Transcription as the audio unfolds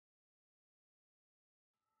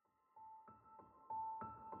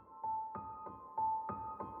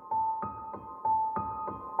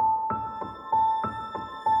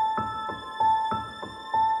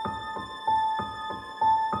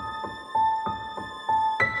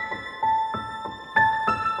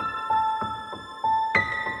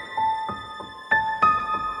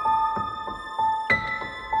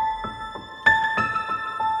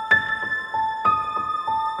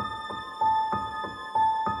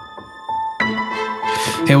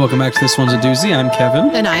Hey, welcome back to This One's a Doozy. I'm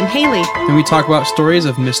Kevin. And I'm Haley. And we talk about stories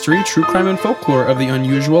of mystery, true crime, and folklore of the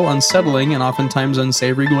unusual, unsettling, and oftentimes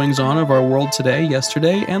unsavory goings-on of our world today,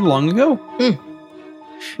 yesterday, and long ago.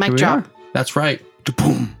 Mic drop. That's right.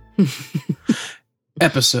 Boom.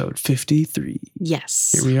 Episode 53.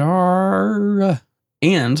 Yes. Here we are.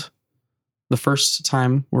 And the first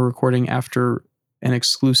time we're recording after an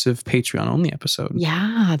exclusive Patreon-only episode.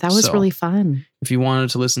 Yeah, that was really fun. If you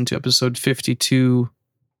wanted to listen to episode 52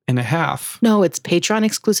 and a half. No, it's Patreon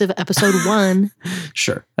exclusive episode 1.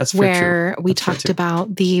 Sure, that's where we talked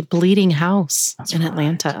about the bleeding house in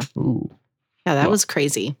Atlanta. Ooh. Yeah, that was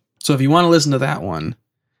crazy. So if you want to listen to that one,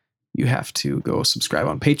 you have to go subscribe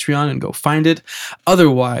on Patreon and go find it.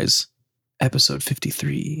 Otherwise, episode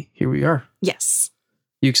 53. Here we are. Yes.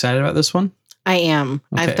 You excited about this one? I am.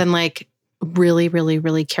 Okay. I've been really, really,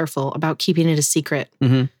 really careful about keeping it a secret.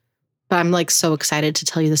 Mm-hmm. But I'm so excited to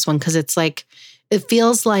tell you this one because it's it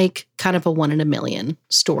feels like kind of a 1 in a million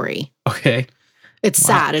story. Okay. It's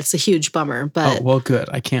sad. It's a huge bummer, but... Oh, well, good.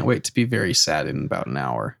 I can't wait to be very sad in about an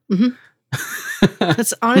hour. Mm-hmm.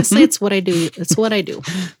 That's honestly, it's what I do. It's what I do.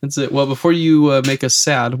 That's it. Well, before you make us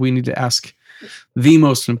sad, we need to ask the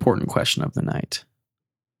most important question of the night.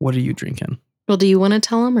 What are you drinking? Well, do you want to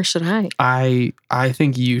tell them or should I? I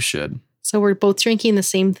think you should. So we're both drinking the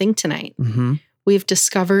same thing tonight. Mm-hmm. We've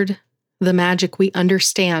discovered the magic. We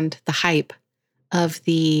understand the hype of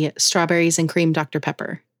the strawberries and cream Dr.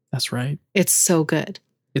 Pepper. That's right. It's so good.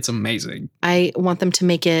 It's amazing. I want them to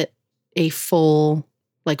make it a full,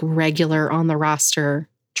 regular on the roster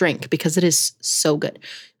drink because it is so good.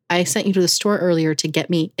 I sent you to the store earlier to get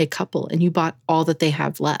me a couple and you bought all that they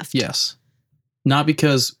have left. Yes. Not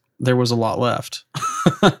because there was a lot left,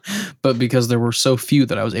 but because there were so few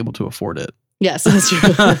that I was able to afford it. Yes, that's true.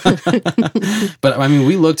 But I mean,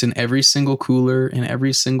 we looked in every single cooler, in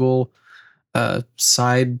every single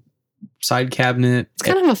side cabinet. It's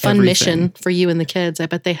kind of a fun mission for you and the kids. I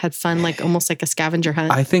bet they had fun, almost like a scavenger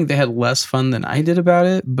hunt. I think they had less fun than I did about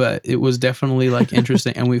it, but it was definitely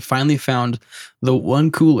interesting. And we finally found the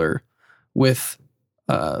one cooler with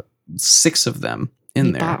 6 of them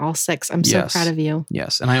in there. Bought all 6. I'm so proud of you.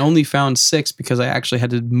 Yes. And I only found 6 because I actually had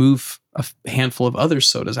to move a handful of other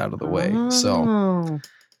sodas out of the way. So,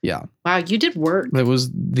 yeah. Wow, you did work. That was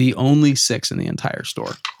the only 6 in the entire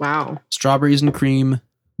store. Wow. Strawberries and cream,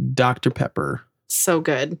 Dr. Pepper. So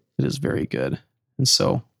good. It is very good. And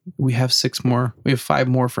so we have 6 more. We have 5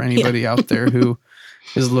 more for anybody out there who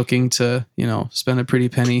is looking to, spend a pretty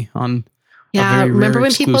penny on. Yeah, remember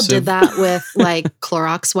when people did that with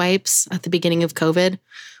Clorox wipes at the beginning of COVID?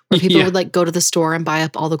 Where people would go to the store and buy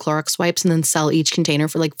up all the Clorox wipes and then sell each container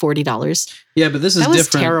for $40. Yeah, but this is different. That was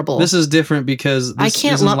terrible. This is different because this I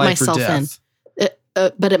can't lump myself in.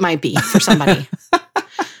 But it might be for somebody.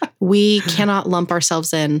 We cannot lump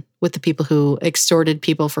ourselves in with the people who extorted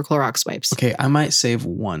people for Clorox wipes. Okay, I might save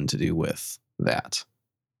one to do with that.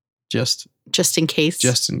 Just in case.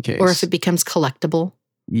 Just in case. Or if it becomes collectible.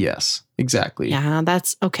 Yes, exactly. Yeah,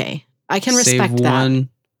 that's okay. I can respect that. Save one,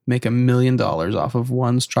 make $1 million off of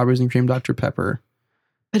one strawberries and cream Dr. Pepper.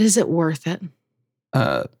 But is it worth it?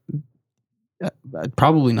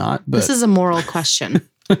 Probably not. But this is a moral question.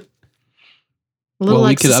 A little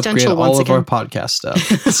we could upgrade all of our podcast stuff.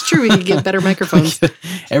 It's true. We could get better microphones.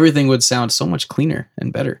 Everything would sound so much cleaner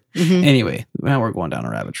and better. Mm-hmm. Anyway, now we're going down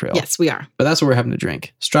a rabbit trail. Yes, we are. But that's what we're having to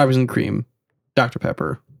drink. Strawberries and cream, Dr.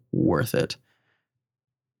 Pepper, worth it.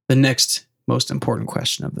 The next most important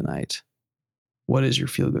question of the night. What is your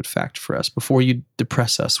feel-good fact for us before you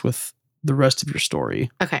depress us with the rest of your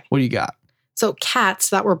story? Okay. What do you got? So cats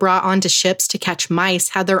that were brought onto ships to catch mice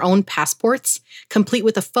had their own passports, complete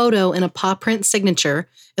with a photo and a paw print signature,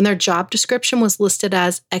 and their job description was listed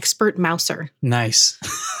as expert mouser. Nice.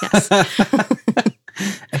 Yes.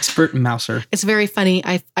 Expert mouser. It's very funny.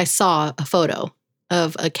 I saw a photo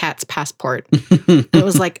of a cat's passport. It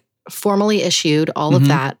was formally issued, all of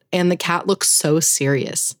that, and the cat looks so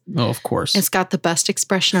serious. Oh, of course. It's got the best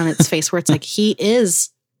expression on its face where it's he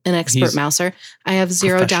is an expert mouser. I have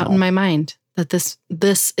zero doubt in my mind that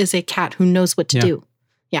this is a cat who knows what to do.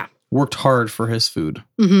 Yeah. Worked hard for his food.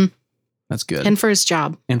 Mm-hmm. That's good. And for his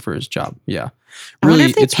job. Yeah. I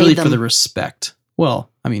Really, it's really them. for the respect.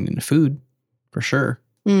 Well, I mean, in food, for sure.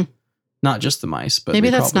 Mm. Not just the mice, but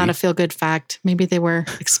maybe that's not a feel-good fact. Maybe they were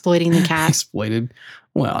exploiting the cat. Exploited.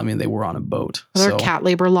 Well, I mean, they were on a boat. Are there cat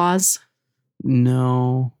labor laws?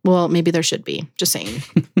 No. Well, maybe there should be. Just saying.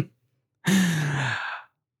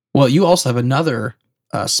 Well, you also have another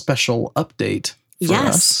special update for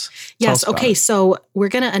us. Yes. Okay. So we're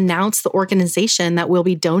going to announce the organization that we'll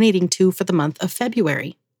be donating to for the month of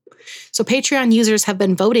February. So Patreon users have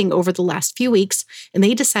been voting over the last few weeks, and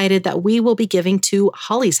they decided that we will be giving to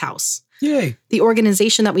Holly's House. Yay. The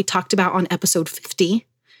organization that we talked about on episode 50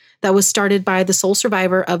 that was started by the sole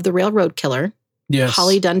survivor of the railroad killer, Yes.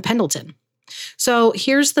 Holly Dunn Pendleton. So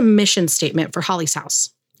here's the mission statement for Holly's House.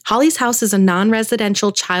 Holly's House is a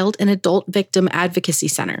non-residential child and adult victim advocacy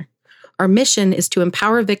center. Our mission is to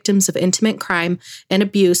empower victims of intimate crime and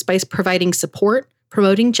abuse by providing support,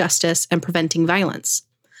 promoting justice, and preventing violence.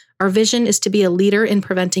 Our vision is to be a leader in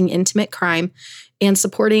preventing intimate crime and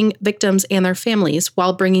supporting victims and their families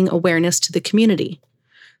while bringing awareness to the community.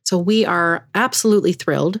 So we are absolutely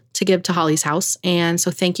thrilled to give to Holly's House. And so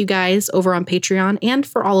thank you guys over on Patreon and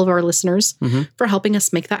for all of our listeners for helping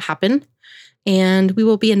us make that happen. And we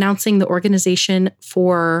will be announcing the organization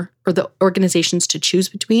or the organizations to choose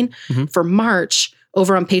between for March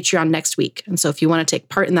over on Patreon next week. And so if you want to take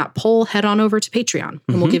part in that poll, head on over to Patreon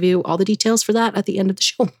and we'll give you all the details for that at the end of the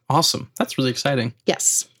show. Awesome. That's really exciting.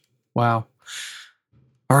 Yes. Wow.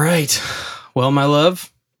 All right. Well, my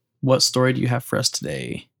love, what story do you have for us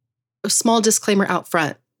today? A small disclaimer out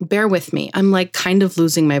front. Bear with me. I'm like kind of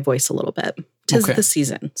losing my voice a little bit. Tis the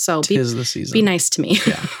season. So Tis the season. Be nice to me.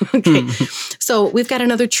 Yeah. Okay. So we've got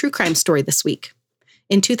another true crime story this week.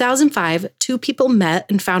 In 2005, two people met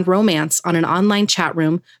and found romance on an online chat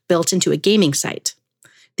room built into a gaming site.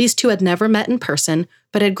 These two had never met in person,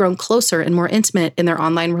 but had grown closer and more intimate in their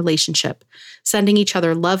online relationship, sending each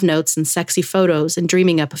other love notes and sexy photos and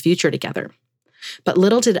dreaming up a future together. But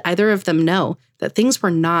little did either of them know that things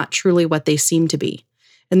were not truly what they seemed to be.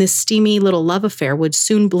 And this steamy little love affair would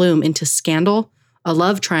soon bloom into scandal, a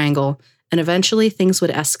love triangle, and eventually things would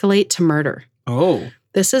escalate to murder. Oh.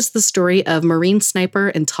 This is the story of Marine Sniper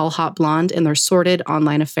and TalHotBlond and their sordid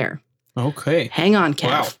online affair. Okay. Hang on, Kev.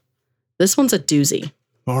 Wow. This one's a doozy.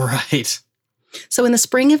 All right. So in the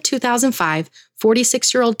spring of 2005,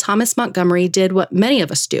 46-year-old Thomas Montgomery did what many of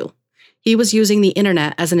us do. He was using the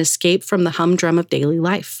internet as an escape from the humdrum of daily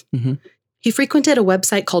life. He frequented a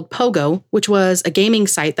website called Pogo, which was a gaming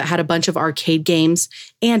site that had a bunch of arcade games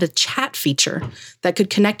and a chat feature that could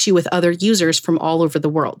connect you with other users from all over the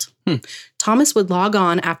world. Thomas would log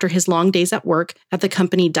on after his long days at work at the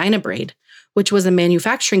company Dynabraid, which was a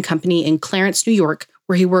manufacturing company in Clarence, New York,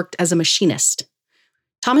 where he worked as a machinist.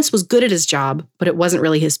 Thomas was good at his job, but it wasn't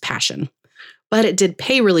really his passion. But it did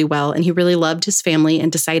pay really well, and he really loved his family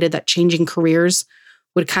and decided that changing careers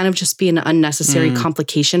would kind of just be an unnecessary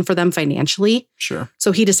complication for them financially. Sure.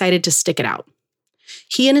 So he decided to stick it out.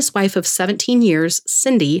 He and his wife of 17 years,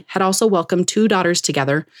 Cindy, had also welcomed two daughters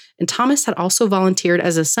together, and Thomas had also volunteered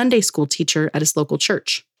as a Sunday school teacher at his local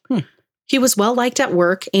church. He was well liked at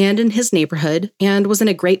work and in his neighborhood and was in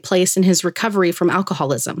a great place in his recovery from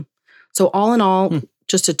alcoholism. So all in all,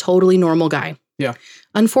 just a totally normal guy. Yeah.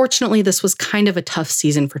 Unfortunately, this was kind of a tough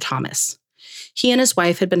season for Thomas. He and his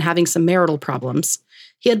wife had been having some marital problems.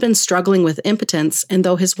 He had been struggling with impotence, and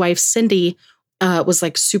though his wife, Cindy, was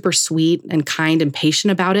like super sweet and kind and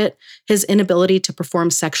patient about it, his inability to perform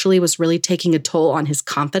sexually was really taking a toll on his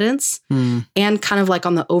confidence and kind of like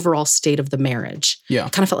on the overall state of the marriage. Yeah.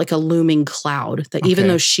 It kind of felt like a looming cloud that even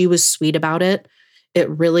though she was sweet about it, it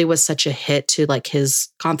really was such a hit to like his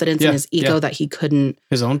confidence and his ego that he couldn't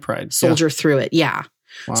his own pride soldier through it. Yeah.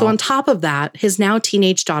 Wow. So on top of that, his now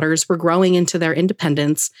teenage daughters were growing into their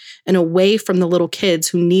independence and away from the little kids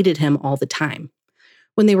who needed him all the time.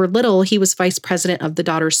 When they were little, he was vice president of the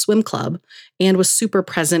daughters' swim club and was super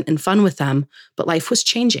present and fun with them, but life was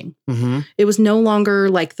changing. It was no longer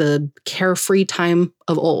like the carefree time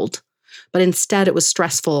of old, but instead it was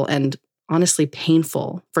stressful and honestly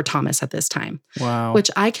painful for Thomas at this time. Wow.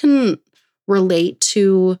 Which I can relate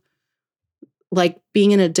to, like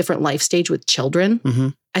being in a different life stage with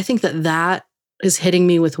children. I think that is hitting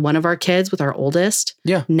me with one of our kids, with our oldest.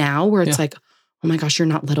 Yeah. Now where it's like, oh my gosh, you're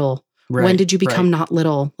not little. Right. When did you become not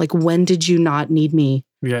little? Like, when did you not need me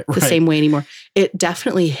the same way anymore? It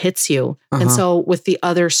definitely hits you. And so with the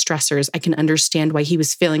other stressors, I can understand why he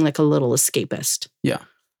was feeling like a little escapist. Yeah.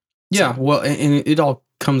 Yeah. So. Well, and it all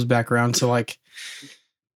comes back around to like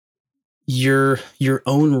your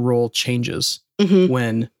own role changes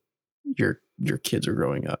when your kids are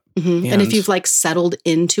growing up. And if you've like settled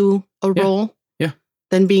into a role,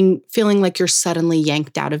 then feeling like you're suddenly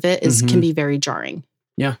yanked out of it can be very jarring.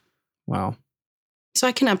 Yeah. Wow. So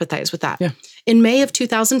I can empathize with that. Yeah. In May of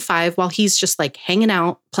 2005, while he's just like hanging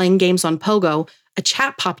out, playing games on Pogo, a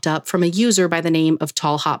chat popped up from a user by the name of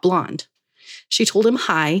TalHotBlond. She told him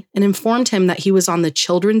hi and informed him that he was on the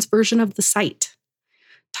children's version of the site.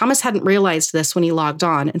 Thomas hadn't realized this when he logged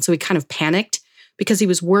on, and so he kind of panicked because he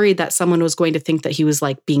was worried that someone was going to think that he was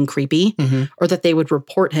like being creepy or that they would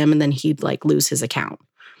report him and then he'd like lose his account.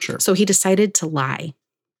 Sure. So he decided to lie.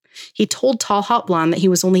 He told TalHotBlond that he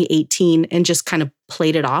was only 18 and just kind of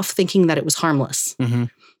played it off, thinking that it was harmless. Mm-hmm.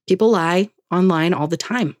 People lie online all the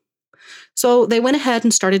time. So they went ahead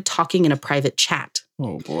and started talking in a private chat.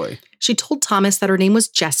 Oh, boy. She told Thomas that her name was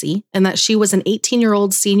Jessie and that she was an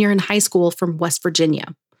 18-year-old senior in high school from West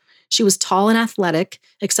Virginia. She was tall and athletic,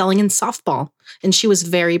 excelling in softball, and she was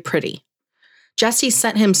very pretty. Jessie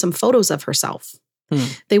sent him some photos of herself.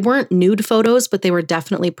 They weren't nude photos, but they were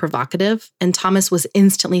definitely provocative, and Thomas was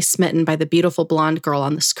instantly smitten by the beautiful blonde girl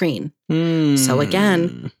on the screen. So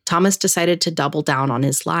again, Thomas decided to double down on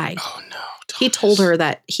his lie. Oh, no. Thomas. He told her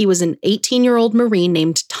that he was an 18-year-old Marine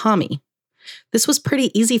named Tommy. This was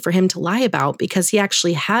pretty easy for him to lie about because he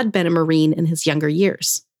actually had been a Marine in his younger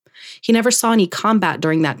years. He never saw any combat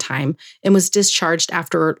during that time and was discharged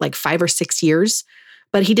after like 5 or 6 years,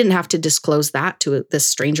 but he didn't have to disclose that to this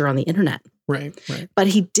stranger on the internet. Right. But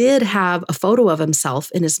he did have a photo of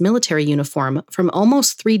himself in his military uniform from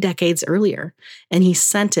almost 3 decades earlier, and he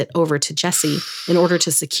sent it over to Jessie in order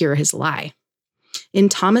to secure his lie. In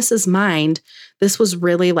Thomas's mind, this was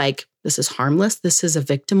really like, this is harmless. This is a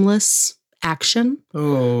victimless action.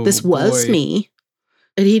 Oh, this was boy. me.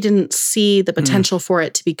 And he didn't see the potential for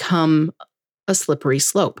it to become a slippery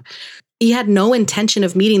slope. He had no intention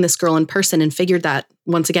of meeting this girl in person and figured that,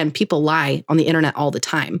 once again, people lie on the internet all the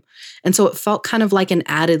time. And so it felt kind of like an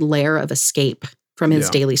added layer of escape from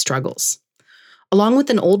his daily struggles. Along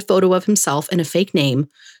with an old photo of himself and a fake name,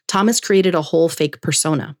 Thomas created a whole fake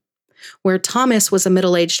persona. Where Thomas was a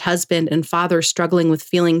middle-aged husband and father struggling with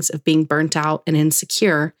feelings of being burnt out and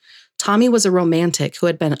insecure, Tommy was a romantic who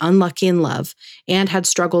had been unlucky in love and had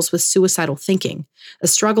struggles with suicidal thinking, a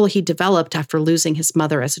struggle he developed after losing his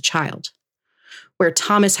mother as a child. Where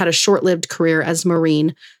Thomas had a short-lived career as a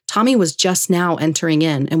Marine, Tommy was just now entering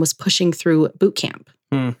in and was pushing through boot camp.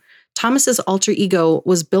 Thomas's alter ego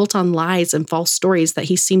was built on lies and false stories that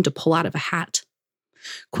he seemed to pull out of a hat.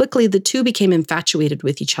 Quickly, the two became infatuated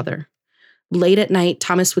with each other. Late at night,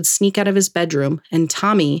 Thomas would sneak out of his bedroom, and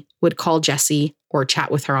Tommy would call Jessie or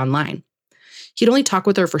chat with her online. He'd only talk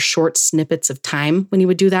with her for short snippets of time when he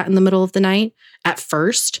would do that in the middle of the night at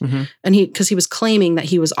first, and because he was claiming that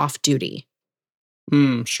he was off duty.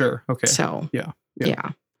 Sure. Okay. So, yeah.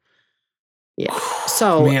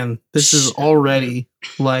 So, man, this is already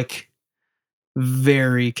like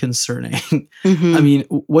very concerning. I mean,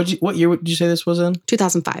 what year did you say this was in?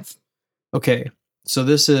 2005. Okay. So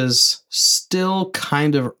this is still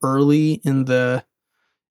kind of early in the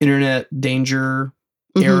internet danger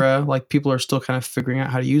era. Like people are still kind of figuring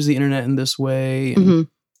out how to use the internet in this way and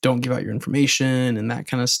don't give out your information and that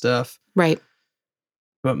kind of stuff. Right.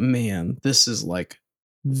 But man, this is like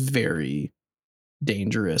very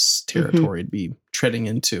dangerous territory to be treading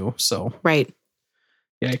into. So, right.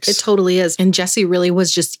 Yikes. It totally is. And Jessie really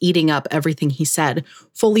was just eating up everything he said,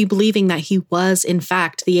 fully believing that he was, in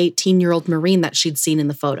fact, the 18-year-old Marine that she'd seen in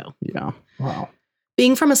the photo. Yeah. Wow.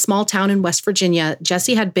 Being from a small town in West Virginia,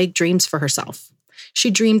 Jessie had big dreams for herself.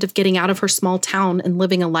 She dreamed of getting out of her small town and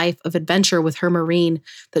living a life of adventure with her Marine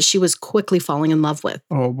that she was quickly falling in love with.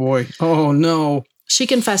 Oh, boy. Oh, no. She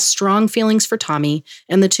confessed strong feelings for Tommy,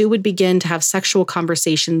 and the two would begin to have sexual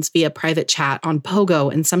conversations via private chat on Pogo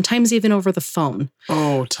and sometimes even over the phone.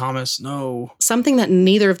 Oh, Thomas, no. Something that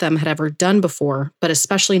neither of them had ever done before, but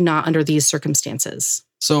especially not under these circumstances.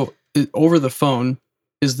 So over the phone,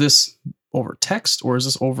 is this over text or is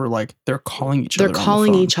this over like they're calling each other on the phone? They're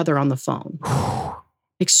calling each other on the phone.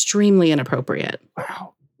 Extremely inappropriate.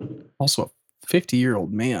 Wow. Also a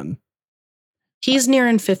 50-year-old man. He's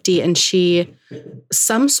nearing 50, and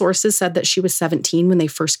some sources said that she was 17 when they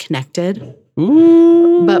first connected.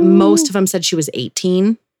 Ooh. But most of them said she was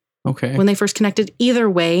 18 when they first connected. Either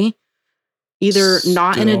way, either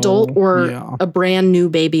not an adult or a brand new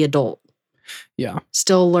baby adult. Yeah.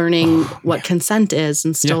 Still learning what consent is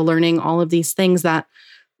and still learning all of these things that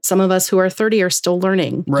some of us who are 30 are still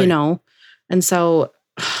learning, you know? And so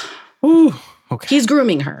he's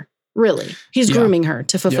grooming her, really. He's grooming her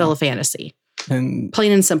to fulfill a fantasy. And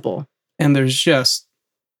plain and simple. And there's just,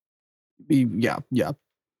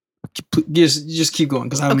 just keep going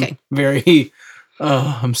because I'm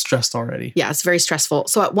I'm stressed already. Yeah, it's very stressful.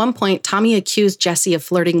 So at one point, Tommy accused Jessie of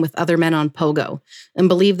flirting with other men on Pogo and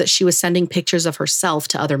believed that she was sending pictures of herself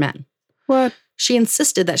to other men. What? She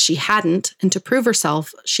insisted that she hadn't, and to prove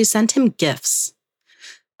herself, she sent him gifts.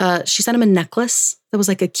 She sent him a necklace that was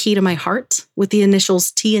like a key to my heart with the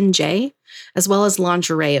initials T and J, as well as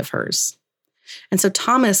lingerie of hers. And so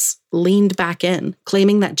Thomas leaned back in,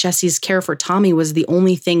 claiming that Jessie's care for Tommy was the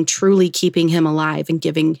only thing truly keeping him alive and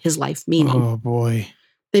giving his life meaning. Oh, boy.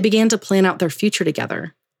 They began to plan out their future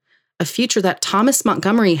together. a future that Thomas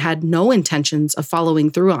Montgomery had no intentions of following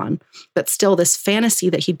through on. But still, this fantasy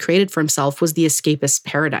that he'd created for himself was the escapist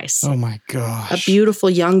paradise. Oh my gosh. A beautiful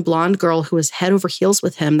young blonde girl who was head over heels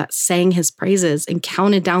with him that sang his praises and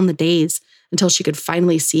counted down the days until she could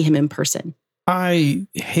finally see him in person. I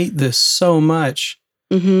hate this so much.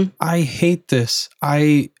 Mm-hmm. I hate this.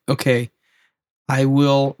 I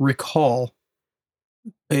will recall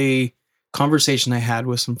a conversation I had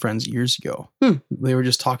with some friends years ago. They were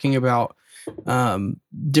just talking about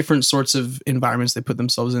different sorts of environments they put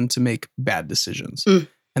themselves in to make bad decisions.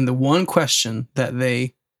 And the one question that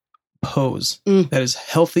they pose that is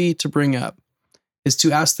healthy to bring up is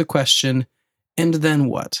to ask the question, and then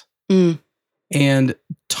what? And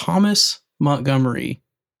Thomas Montgomery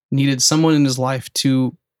needed someone in his life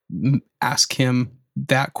to ask him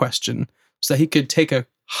that question so that he could take a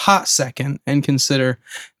hot second and consider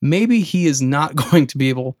maybe he is not going to be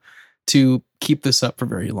able to keep this up for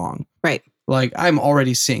very long. Right. Like, I'm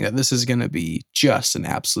already seeing that this is going to be just an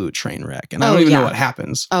absolute train wreck. And I don't even know what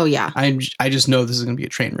happens. Oh, yeah. I just know this is going to be a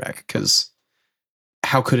train wreck because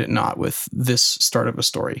how could it not with this start of a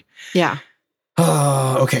story? Yeah.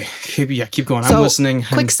 Okay. Keep going. So, I'm listening.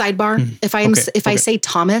 Quick sidebar. If I say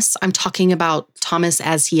Thomas, I'm talking about Thomas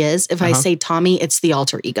as he is. If I say Tommy, it's the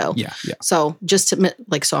alter ego. Yeah. So just to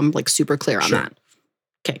so I'm like super clear on that.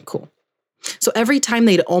 Okay, cool. So every time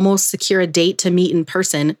they'd almost secure a date to meet in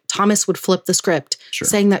person, Thomas would flip the script,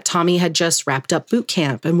 saying that Tommy had just wrapped up boot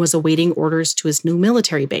camp and was awaiting orders to his new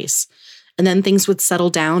military base. And then things would settle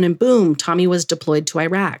down and boom, Tommy was deployed to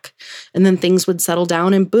Iraq. And then things would settle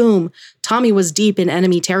down and boom, Tommy was deep in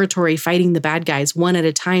enemy territory fighting the bad guys one at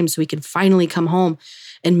a time so he could finally come home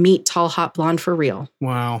and meet TalHotBlond for real.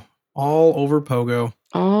 Wow. All over Pogo.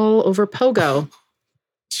 All over Pogo.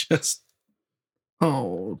 Just,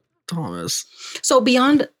 oh, Thomas. So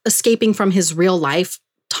beyond escaping from his real life,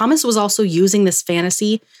 Thomas was also using this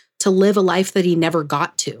fantasy to live a life that he never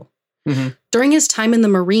got to. During his time in the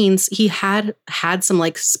Marines, he had some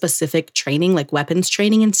like specific training, like weapons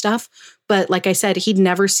training and stuff. But like I said, he'd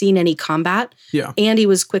never seen any combat. Yeah. And he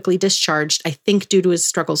was quickly discharged, I think, due to his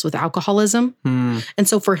struggles with alcoholism. And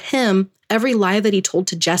so for him, every lie that he told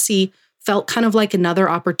to Jesse felt kind of like another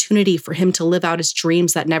opportunity for him to live out his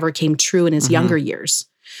dreams that never came true in his younger years.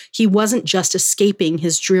 He wasn't just escaping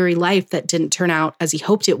his dreary life that didn't turn out as he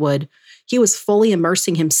hoped it would. He was fully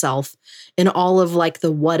immersing himself in all of like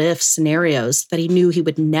the what if scenarios that he knew he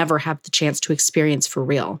would never have the chance to experience for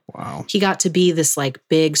real. Wow. He got to be this like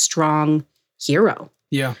big, strong hero.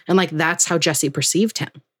 Yeah. And like that's how Jesse perceived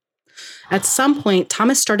him. At some point,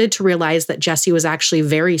 Thomas started to realize that Jesse was actually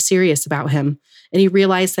very serious about him, and he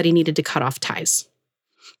realized that he needed to cut off ties.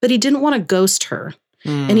 But he didn't want to ghost her.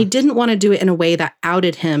 And he didn't want to do it in a way that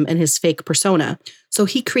outed him and his fake persona. So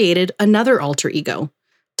he created another alter ego,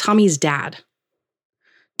 Tommy's dad.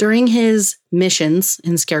 During his missions,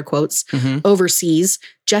 in scare quotes, overseas,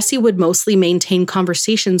 Jesse would mostly maintain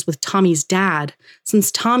conversations with Tommy's dad since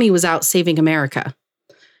Tommy was out saving America.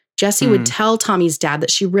 Jesse would tell Tommy's dad that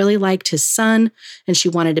she really liked his son and she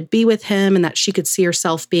wanted to be with him and that she could see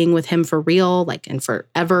herself being with him for real, like and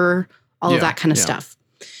forever, all of that kind of stuff.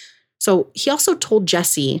 So he also told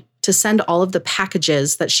Jesse to send all of the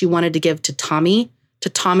packages that she wanted to give to Tommy to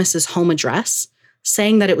Thomas's home address,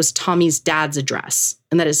 saying that it was Tommy's dad's address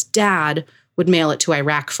and that his dad would mail it to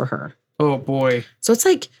Iraq for her. Oh boy. So it's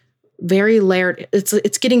like very layered.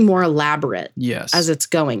 It's getting more elaborate as it's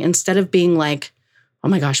going. Instead of being like, oh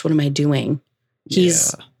my gosh, what am I doing? He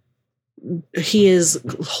is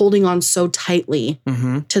holding on so tightly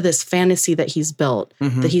to this fantasy that he's built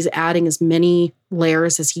that he's adding as many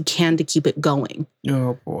layers as he can to keep it going.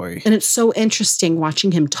 Oh boy. And it's so interesting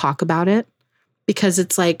watching him talk about it because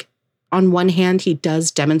it's like, on one hand, he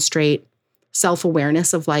does demonstrate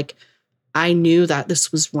self-awareness of like, I knew that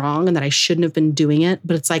this was wrong and that I shouldn't have been doing it,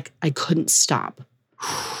 but it's like, I couldn't stop.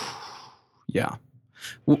 Yeah.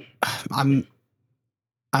 Well, I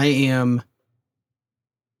am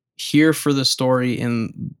here for the story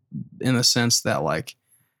in the sense that like,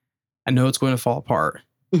 I know it's going to fall apart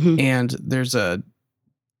and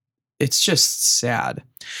it's just sad.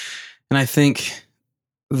 And I think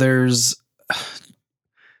there's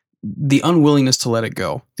the unwillingness to let it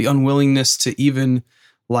go, the unwillingness to even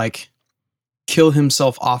like kill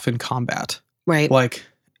himself off in combat. Right. Like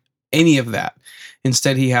any of that.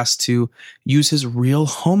 Instead, he has to use his real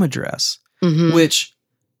home address, which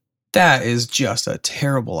that is just a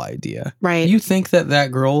terrible idea. Right. You think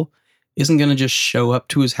that girl isn't going to just show up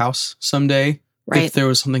to his house someday if there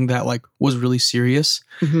was something that like was really serious?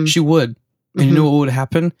 She would. And you know what would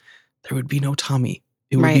happen? There would be no Tommy.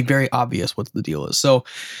 it would be Right. very obvious what the deal is. So,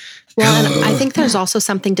 Well, and I think there's also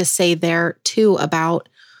something to say there too about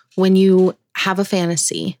when you have a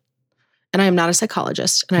fantasy, and I am not a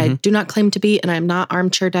psychologist, and I Mhm. do not claim to be, and I'm not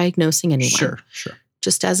armchair diagnosing anyone. Sure.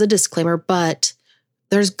 Just as a disclaimer, but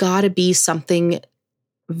there's got to be something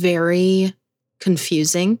very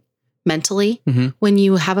confusing mentally Mhm. when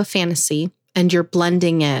you have a fantasy and you're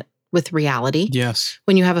blending it with reality. Yes.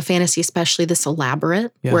 When you have a fantasy, especially this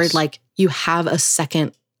elaborate, where Yes. like you have a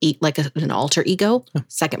second, like an alter ego,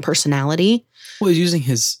 second personality. Well, he's using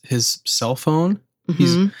his cell phone.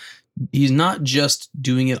 Mhm. He's not just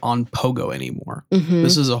doing it on Pogo anymore. Mhm.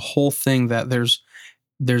 This is a whole thing that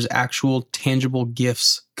there's actual tangible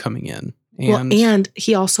gifts coming in. And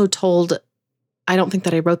he also told, I don't think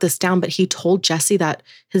that I wrote this down, but he told Jesse that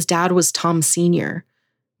his dad was Thomas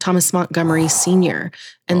Montgomery Sr.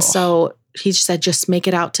 And so he said, just make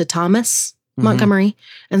it out to Thomas Montgomery.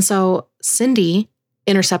 And so Cindy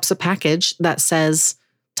intercepts a package that says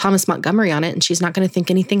Thomas Montgomery on it, and she's not going to think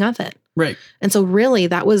anything of it. Right. And so really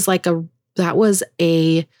it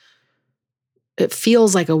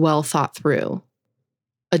feels like a well thought through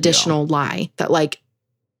additional lie that, like,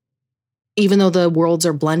 even though the worlds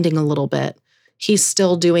are blending a little bit, he's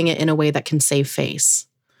still doing it in a way that can save face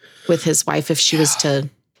with his wife if she was to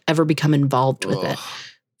ever become involved with it.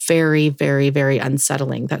 Very, very, very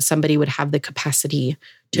unsettling that somebody would have the capacity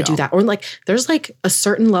to do that. Or like, there's like a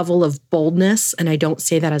certain level of boldness, and I don't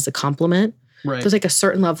say that as a compliment. Right. There's like a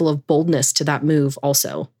certain level of boldness to that move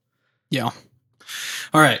also. Yeah.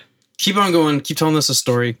 All right. Keep on going. Keep telling us a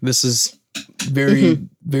story. This is very,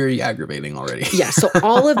 very aggravating already. Yeah. So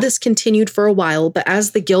all of this continued for a while, but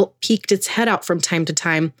as the guilt peeked its head out from time to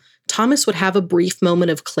time, Thomas would have a brief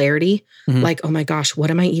moment of clarity, like, oh my gosh, what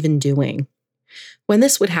am I even doing? When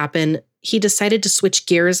this would happen, he decided to switch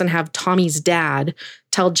gears and have Tommy's dad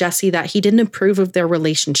tell Jesse that he didn't approve of their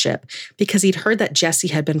relationship because he'd heard that Jesse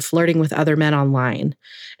had been flirting with other men online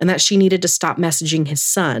and that she needed to stop messaging his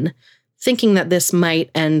son, thinking that this might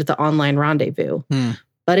end the online rendezvous.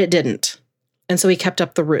 But it didn't. And so he kept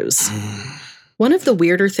up the ruse. One of the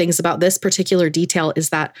weirder things about this particular detail is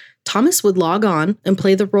that Thomas would log on and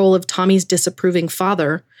play the role of Tommy's disapproving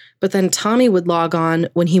father, but then Tommy would log on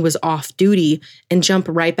when he was off duty and jump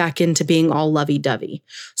right back into being all lovey-dovey.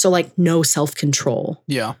 So like no self-control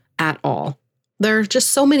at all. There are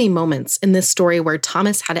just so many moments in this story where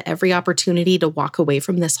Thomas had every opportunity to walk away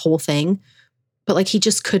from this whole thing, but like he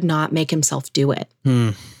just could not make himself do it.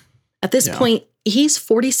 At this point, he's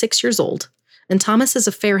 46 years old. And Thomas's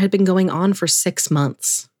affair had been going on for 6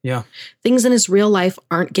 months. Yeah. Things in his real life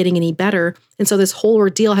aren't getting any better. And so this whole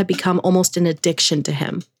ordeal had become almost an addiction to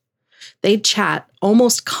him. They'd chat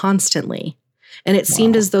almost constantly. And it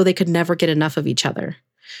seemed as though they could never get enough of each other.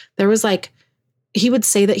 There was like, he would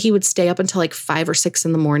say that he would stay up until like 5 or 6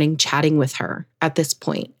 in the morning chatting with her at this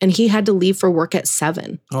point. And he had to leave for work at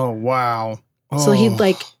 7. Oh, wow. So he'd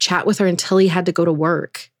like chat with her until he had to go to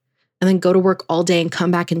work. And then go to work all day and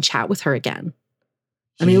come back and chat with her again.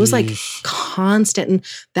 I mean, it was like constant, and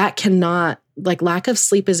that cannot, like, lack of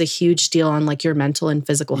sleep is a huge deal on like your mental and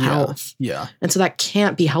physical health. Yeah. And so that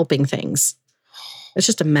can't be helping things. It's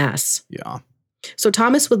just a mess. Yeah. So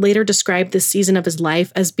Thomas would later describe this season of his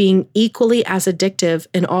life as being equally as addictive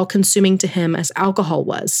and all-consuming to him as alcohol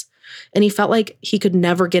was. And he felt like he could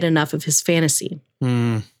never get enough of his fantasy.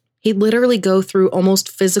 He'd literally go through almost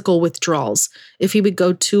physical withdrawals if he would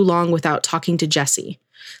go too long without talking to Jesse.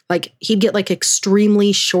 Like he'd get like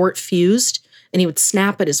extremely short fused and he would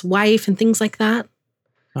snap at his wife and things like that.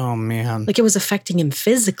 Oh man. Like it was affecting him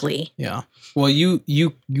physically. Yeah. Well, you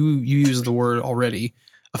used the word already,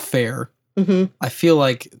 affair. I feel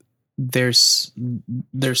like there's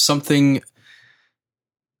something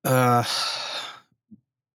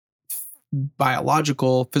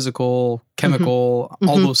biological, physical, chemical,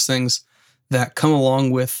 all those things that come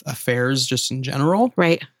along with affairs just in general.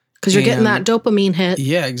 Right. Because you're getting that dopamine hit.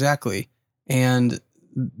 Yeah, exactly. And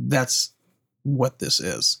that's what this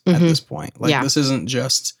is at this point. Like this isn't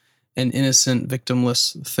just an innocent,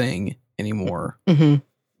 victimless thing anymore.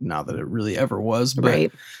 Not that it really ever was,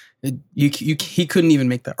 but he couldn't even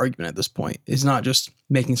make that argument at this point. It's not just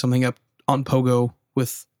making something up on Pogo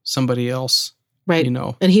with somebody else. Right. You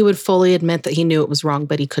know. And he would fully admit that he knew it was wrong,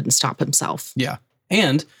 but he couldn't stop himself. Yeah.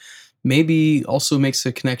 And maybe also makes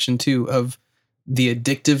a connection too of the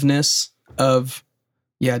addictiveness of,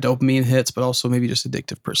 dopamine hits, but also maybe just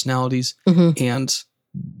addictive personalities and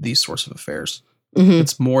these sorts of affairs.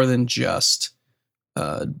 It's more than just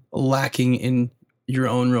lacking in your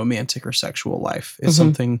own romantic or sexual life. It's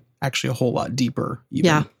something actually a whole lot deeper.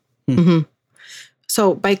 Even. Yeah.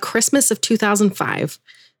 So by Christmas of 2005,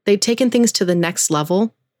 They'd taken things to the next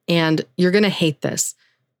level, and you're going to hate this.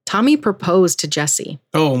 Tommy proposed to Jessie.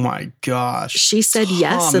 Oh my gosh. She said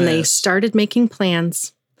yes, and they started making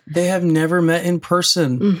plans. They have never met in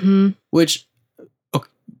person, Mm-hmm. which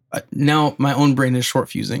now my own brain is short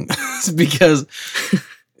fusing because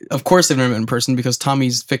of course they've never met in person because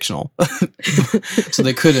Tommy's fictional. So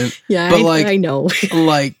they couldn't. Yeah, but I know.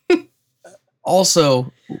 Like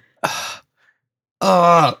also,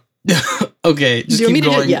 okay, just keep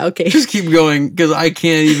going. Yeah, okay. Just keep going because I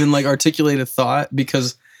can't even like articulate a thought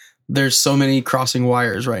because there's so many crossing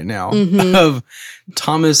wires right now of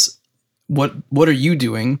Thomas. What are you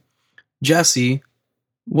doing? Jessie,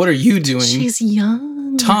 what are you doing? She's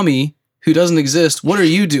young. Tommy, who doesn't exist, what are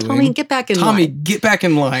you doing? Tommy, get back in line. Get back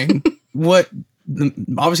in line.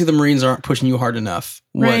 Obviously the Marines aren't pushing you hard enough.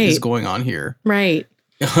 What is going on here? Right.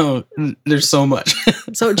 Oh, there's so much.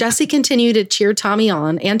 So Jessie continued to cheer Tommy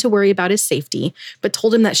on and to worry about his safety, but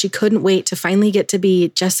told him that she couldn't wait to finally get to be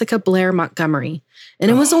Jessica Blair Montgomery. And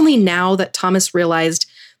it was only now that Thomas realized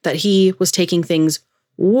that he was taking things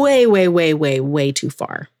way, way, way, way, way too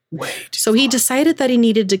far. So he decided that he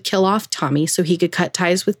needed to kill off Tommy so he could cut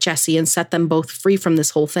ties with Jessie and set them both free from this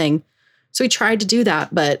whole thing. So he tried to do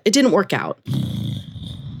that, but it didn't work out.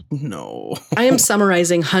 No. I am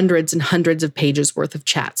summarizing hundreds and hundreds of pages worth of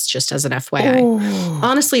chats just as an FYI. Oh.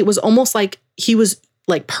 Honestly, it was almost like he was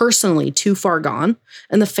like personally too far gone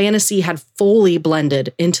and the fantasy had fully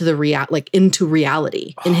blended into into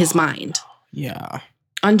reality in his mind. Yeah.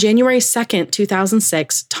 On January 2nd,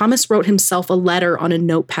 2006, Thomas wrote himself a letter on a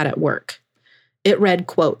notepad at work. It read,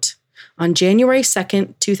 quote, "On January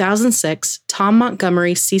 2nd, 2006, Tom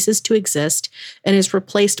Montgomery ceases to exist and is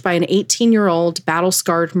replaced by an 18-year-old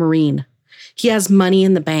battle-scarred Marine. He has money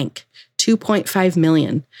in the bank, $2.5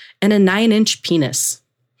 million, and a 9-inch penis.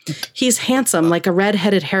 He's handsome like a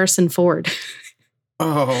red-headed Harrison Ford.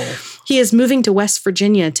 Oh. He is moving to West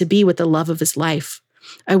Virginia to be with the love of his life.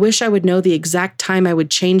 I wish I would know the exact time I would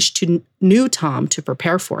change to new Tom to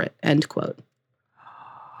prepare for it," end quote.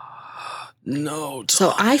 No, Thomas.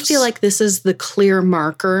 So I feel like this is the clear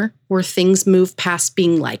marker where things move past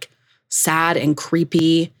being like sad and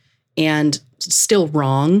creepy and still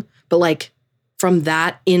wrong, but like from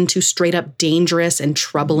that into straight up dangerous and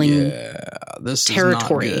troubling this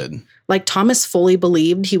territory. Is not good. Like Thomas fully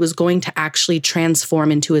believed he was going to actually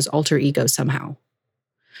transform into his alter ego somehow,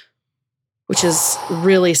 which is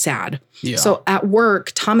really sad. Yeah. So at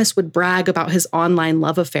work, Thomas would brag about his online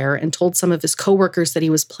love affair and told some of his coworkers that he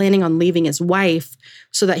was planning on leaving his wife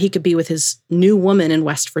so that he could be with his new woman in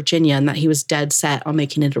West Virginia and that he was dead set on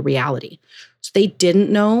making it a reality. So they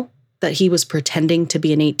didn't know that he was pretending to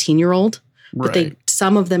be an 18-year-old, but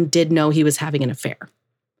some of them did know he was having an affair.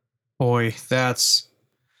 Boy,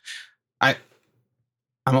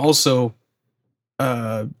 I'm also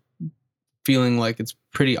feeling like it's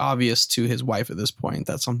pretty obvious to his wife at this point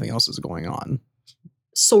that something else is going on.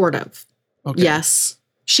 Sort of. Okay. Yes.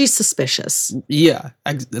 She's suspicious. Yeah,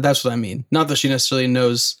 that's what I mean. Not that she necessarily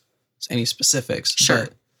knows any specifics. Sure.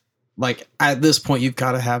 But like at this point, you've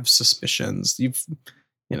got to have suspicions.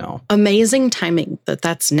 Amazing timing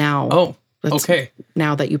that's now. Oh, okay.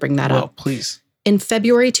 Now that you bring that up. Please. In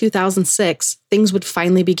February 2006, things would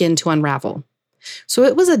finally begin to unravel. So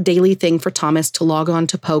it was a daily thing for Thomas to log on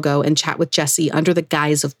to Pogo and chat with Jessie under the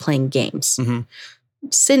guise of playing games. Mm-hmm.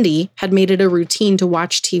 Cindy had made it a routine to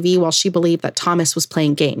watch TV while she believed that Thomas was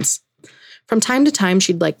playing games. From time to time,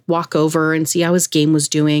 she'd walk over and see how his game was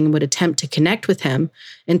doing and would attempt to connect with him.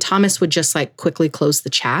 And Thomas would just quickly close the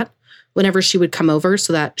chat whenever she would come over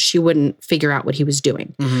so that she wouldn't figure out what he was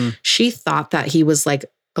doing. Mm-hmm. She thought that he was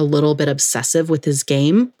a little bit obsessive with his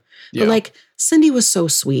game. Yeah. But Cindy was so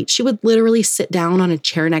sweet. She would literally sit down on a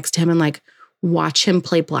chair next to him and watch him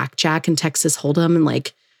play blackjack and Texas Hold'em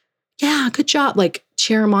and yeah, good job.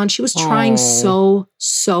 Cheer him on. She was trying so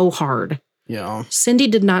hard. Yeah. Cindy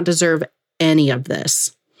did not deserve any of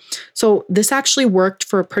this. So this actually worked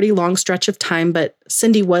for a pretty long stretch of time, but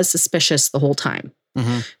Cindy was suspicious the whole time.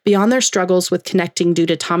 Mm-hmm. Beyond their struggles with connecting due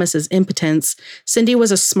to Thomas's impotence, Cindy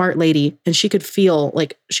was a smart lady and she could feel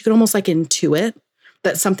she could almost intuit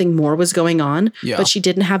that something more was going on, but she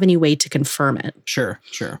didn't have any way to confirm it. Sure.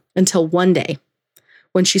 Until one day,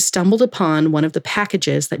 when she stumbled upon one of the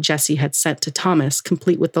packages that Jessie had sent to Thomas,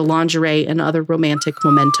 complete with the lingerie and other romantic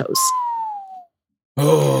mementos.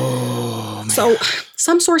 Oh, man. So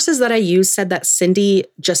some sources that I used said that Cindy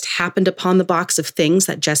just happened upon the box of things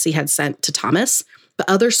that Jessie had sent to Thomas, but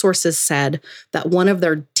other sources said that one of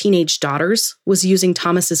their teenage daughters was using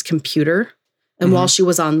Thomas's computer, and while she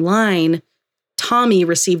was online, Tommy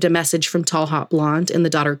received a message from TalHotBlond, and the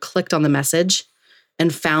daughter clicked on the message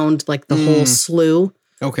and found the whole slew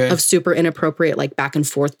Okay. of super inappropriate, like back and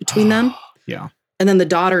forth between them. Yeah. And then the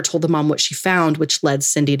daughter told the mom what she found, which led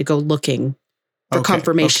Cindy to go looking for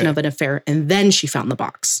confirmation of an affair. And then she found the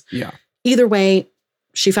box. Yeah. Either way,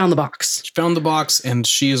 she found the box. She found the box and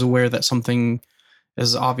she is aware that something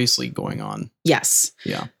is obviously going on. Yes.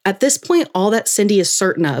 Yeah. At this point, all that Cindy is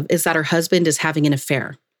certain of is that her husband is having an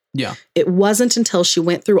affair. Yeah. It wasn't until she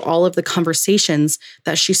went through all of the conversations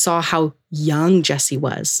that she saw how young Jesse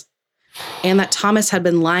was and that Thomas had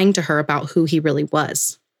been lying to her about who he really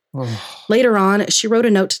was. Later on, she wrote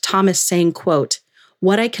a note to Thomas saying, quote,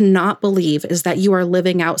 "What I cannot believe is that you are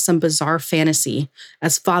living out some bizarre fantasy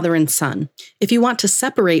as father and son. If you want to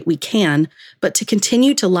separate, we can, but to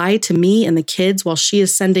continue to lie to me and the kids while she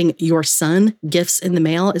is sending your son gifts in the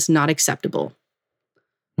mail is not acceptable."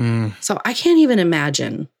 So I can't even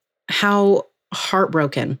imagine how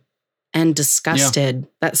heartbroken and disgusted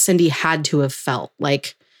that Cindy had to have felt.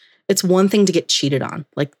 Like, it's one thing to get cheated on.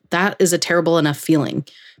 Like, that is a terrible enough feeling.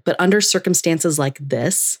 But under circumstances like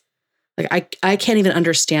this, like I can't even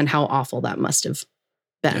understand how awful that must have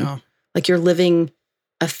been. Yeah. Like, you're living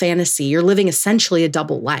a fantasy. You're living essentially a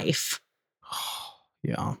double life.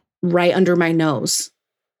 Yeah. Right under my nose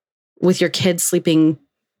with your kid sleeping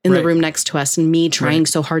in the room next to us and me trying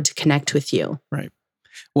so hard to connect with you. Right.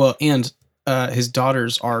 Well, and his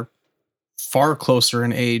daughters are far closer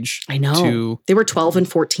in age. I know. They were 12 and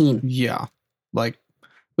 14. Yeah. Like,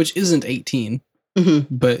 which isn't 18,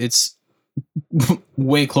 but it's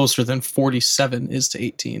way closer than 47 is to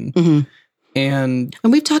 18. And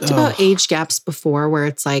we've talked about age gaps before where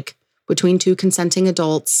it's like between two consenting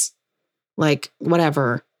adults, like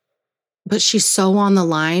whatever. But she's so on the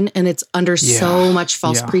line and it's under so much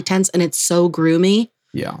false pretense and it's so groomy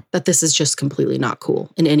that this is just completely not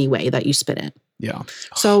cool in any way that you spin it. Yeah.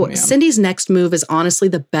 So Cindy's next move is honestly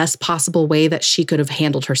the best possible way that she could have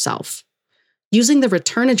handled herself. Using the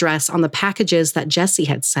return address on the packages that Jesse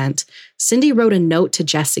had sent, Cindy wrote a note to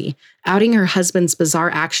Jesse, outing her husband's bizarre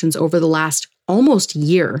actions over the last almost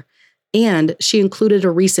year. And she included a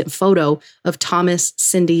recent photo of Thomas,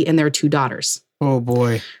 Cindy, and their two daughters. Oh,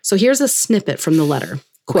 boy. So here's a snippet from the letter.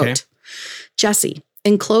 Quote, "Jesse,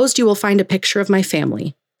 enclosed you will find a picture of my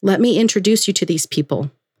family. Let me introduce you to these people.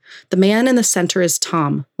 The man in the center is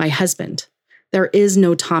Tom, my husband. There is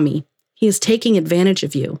no Tommy. He is taking advantage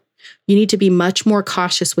of you. You need to be much more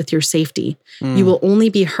cautious with your safety. You will only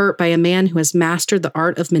be hurt by a man who has mastered the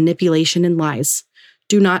art of manipulation and lies.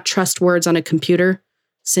 Do not trust words on a computer.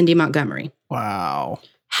 Cindy Montgomery." Wow.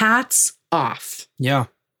 Hats off. Yeah.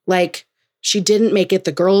 Like, she didn't make it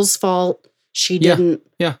the girl's fault. She didn't.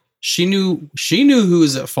 Yeah. She knew who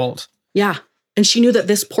was at fault. Yeah. And she knew that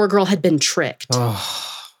this poor girl had been tricked.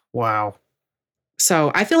 Oh, wow.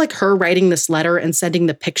 So I feel like her writing this letter and sending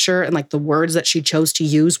the picture and like the words that she chose to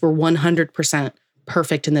use were 100%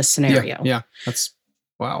 perfect in this scenario. Yeah. That's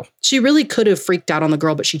wow. She really could have freaked out on the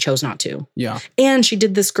girl, but she chose not to. Yeah. And she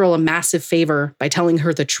did this girl a massive favor by telling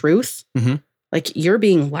her the truth. Like, you're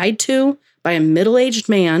being lied to by a middle-aged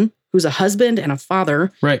man who's a husband and a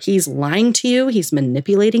father. Right. He's lying to you. He's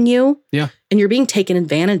manipulating you. Yeah. And you're being taken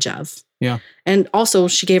advantage of. Yeah. And also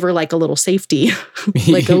she gave her like a little safety,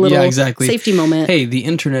 like a little safety moment. Hey, the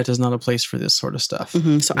internet is not a place for this sort of stuff.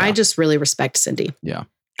 So I just really respect Cindy. Yeah.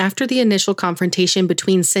 After the initial confrontation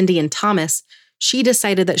between Cindy and Thomas, she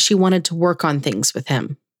decided that she wanted to work on things with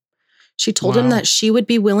him. She told him that she would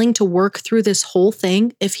be willing to work through this whole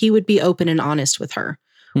thing if he would be open and honest with her,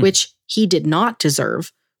 which he did not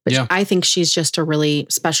deserve. But I think she's just a really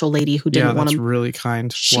special lady who didn't want to. That's really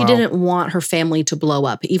kind. She didn't want her family to blow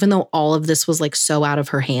up, even though all of this was like so out of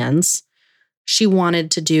her hands. She wanted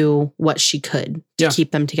to do what she could to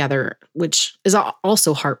keep them together, which is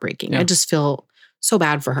also heartbreaking. I just feel so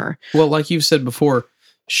bad for her. Well, like you've said before,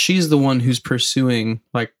 she's the one who's pursuing,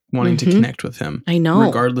 like, wanting to connect with him. I know.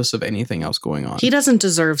 Regardless of anything else going on. He doesn't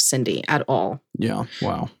deserve Cindy at all. Yeah.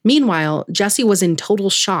 Wow. Meanwhile, Jessie was in total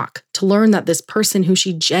shock to learn that this person who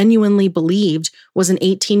she genuinely believed was an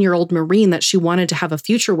 18-year-old Marine that she wanted to have a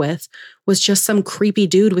future with was just some creepy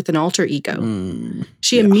dude with an alter ego.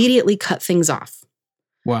 She immediately cut things off.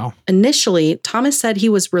 Wow. Initially, Thomas said he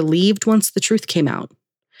was relieved once the truth came out,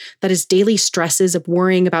 that his daily stresses of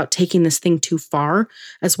worrying about taking this thing too far,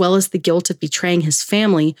 as well as the guilt of betraying his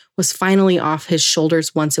family, was finally off his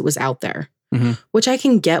shoulders once it was out there. Which I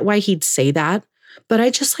can get why he'd say that, but I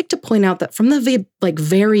just like to point out that from the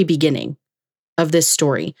very beginning of this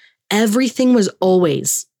story, everything was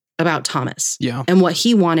always about Thomas and what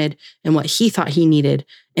he wanted and what he thought he needed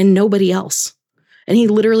and nobody else. And he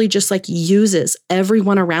literally just like uses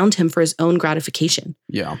everyone around him for his own gratification.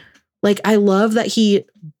 Yeah. Like, I love that he,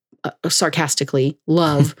 sarcastically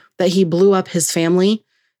love that he blew up his family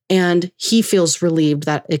And he feels relieved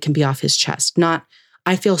that it can be off his chest. Not,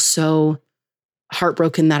 I feel so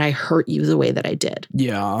heartbroken that I hurt you the way that I did.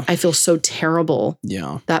 Yeah. I feel so terrible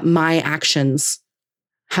that my actions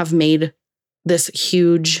have made this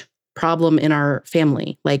huge problem in our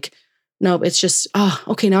family. Like, no, it's just,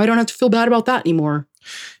 okay, now I don't have to feel bad about that anymore.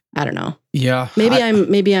 I don't know. Yeah.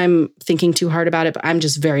 Maybe I'm thinking too hard about it, but I'm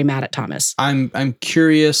just very mad at Thomas. I'm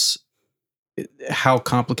curious how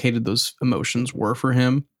complicated those emotions were for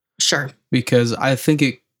him. Sure. Because I think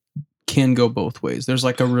it can go both ways. There's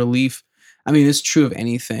like a relief. I mean, it's true of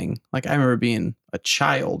anything. Like I remember being a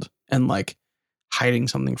child and like hiding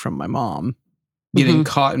something from my mom, getting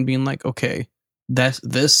caught and being like, okay,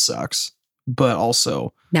 this sucks. But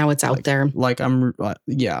also now it's out there. Like I'm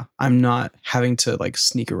not having to like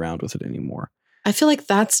sneak around with it anymore. I feel like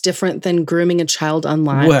that's different than grooming a child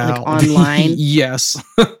online. Yes.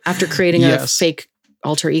 After creating a fake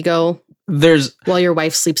alter ego. While your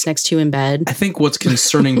wife sleeps next to you in bed. I think what's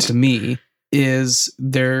concerning to me is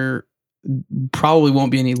there probably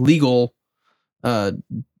won't be any legal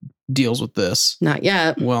deals with this. Not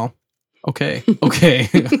yet. Well, okay.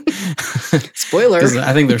 Spoiler.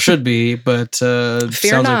 I think there should be, but sounds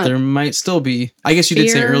like there might still be. I guess you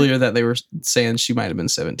did say earlier that they were saying she might have been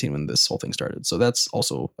 17 when this whole thing started. So that's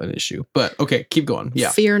also an issue. But okay, keep going.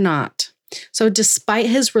 Yeah. Fear not. So despite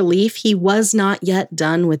his relief, he was not yet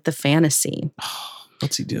done with the fantasy.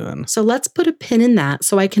 What's he doing? So let's put a pin in that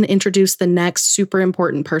so I can introduce the next super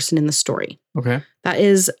important person in the story. Okay. That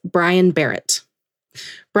is Brian Barrett.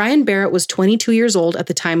 Brian Barrett was 22 years old at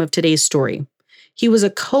the time of today's story. He was a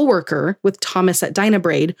co-worker with Thomas at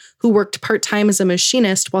Dynabraid, who worked part-time as a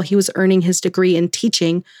machinist while he was earning his degree in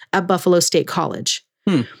teaching at Buffalo State College.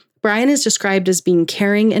 Brian is described as being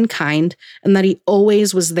caring and kind, and that he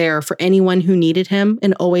always was there for anyone who needed him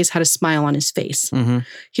and always had a smile on his face.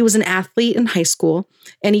 He was an athlete in high school,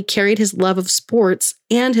 and he carried his love of sports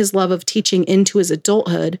and his love of teaching into his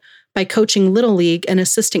adulthood by coaching Little League and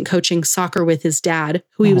assistant coaching soccer with his dad,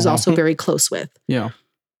 who he was also very close with. Yeah.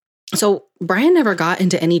 So Brian never got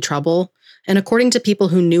into any trouble. And according to people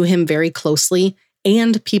who knew him very closely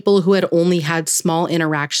and people who had only had small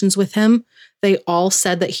interactions with him, they all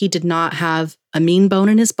said that he did not have a mean bone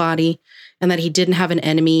in his body and that he didn't have an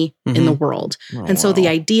enemy in the world. And so the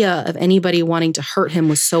idea of anybody wanting to hurt him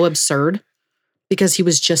was so absurd because he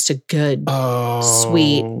was just a good,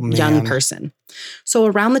 sweet, young person. So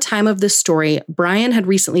around the time of this story, Brian had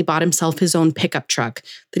recently bought himself his own pickup truck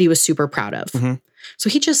that he was super proud of. So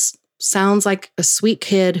he just sounds like a sweet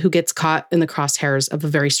kid who gets caught in the crosshairs of a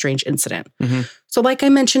very strange incident. So like I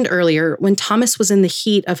mentioned earlier, when Thomas was in the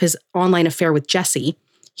heat of his online affair with Jessie,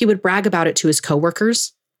 he would brag about it to his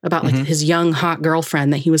coworkers about like his young, hot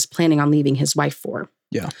girlfriend that he was planning on leaving his wife for.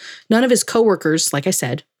 Yeah. None of his coworkers, like I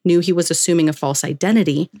said, knew he was assuming a false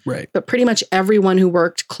identity. Right. But pretty much everyone who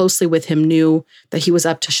worked closely with him knew that he was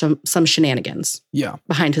up to some shenanigans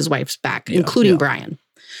behind his wife's back, including Brian.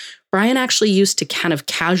 Brian actually used to kind of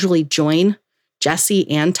casually join Jessie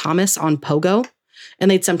and Thomas on Pogo, and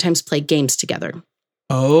they'd sometimes play games together.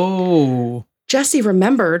 Oh. Jessie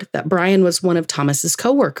remembered that Brian was one of Thomas's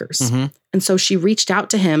coworkers. And so she reached out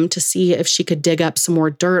to him to see if she could dig up some more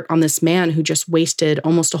dirt on this man who just wasted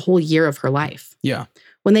almost a whole year of her life. Yeah.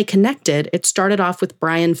 When they connected, it started off with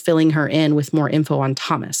Brian filling her in with more info on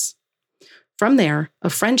Thomas. From there, a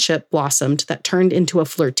friendship blossomed that turned into a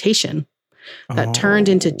flirtation that turned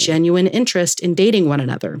into genuine interest in dating one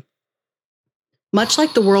another. Much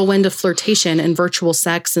like the whirlwind of flirtation and virtual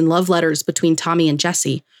sex and love letters between Tommy and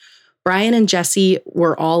Jessie, Brian and Jessie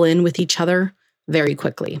were all in with each other very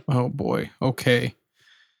quickly. Oh boy. Okay.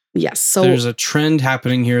 Yes. So there's a trend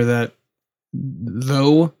happening here that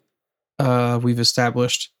though we've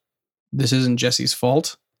established this isn't Jessie's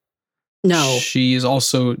fault. No. She is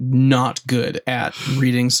also not good at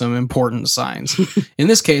reading some important signs. In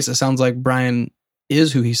this case, it sounds like Brian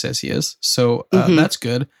is who he says he is. So that's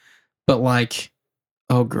good. But like,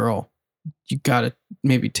 oh girl, you got to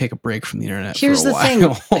maybe take a break from the internet Here's for a the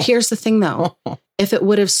while. thing. Here's the thing though. If it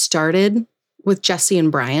would have started with Jessie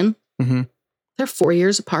and Brian, they're 4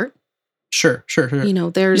 years apart. Sure. You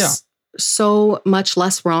know, there's so much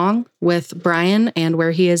less wrong with Brian and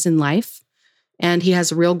where he is in life. And he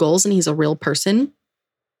has real goals and he's a real person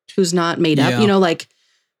who's not made up. You know, like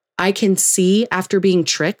I can see after being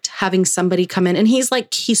tricked, having somebody come in and he's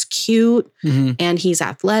cute and he's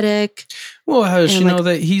athletic. Well, how does she know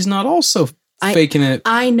that he's not also faking it?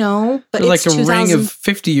 I know, but it's like a ring of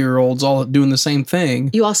 50-year-olds all doing the same thing.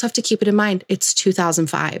 You also have to keep it in mind. It's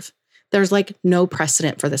 2005. There's like no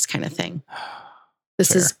precedent for this kind of thing.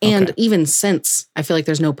 And even since, I feel like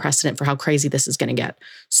there's no precedent for how crazy this is going to get.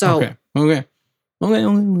 So, okay.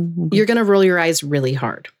 Okay. You're going to roll your eyes really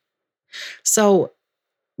hard. So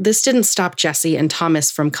this didn't stop Jesse and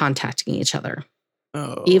Thomas from contacting each other,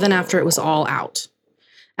 even after it was all out.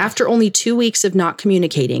 After only 2 weeks of not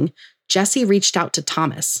communicating, Jesse reached out to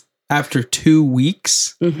Thomas. After 2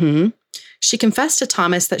 weeks? Mm-hmm. She confessed to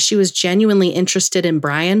Thomas that she was genuinely interested in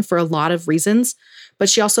Brian for a lot of reasons, but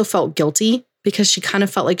she also felt guilty because she kind of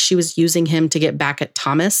felt like she was using him to get back at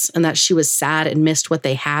Thomas and that she was sad and missed what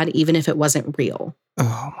they had, even if it wasn't real.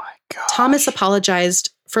 Oh my God. Thomas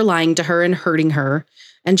apologized for lying to her and hurting her,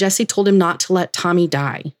 and Jesse told him not to let Tommy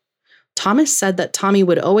die. Thomas said that Tommy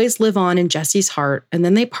would always live on in Jesse's heart, and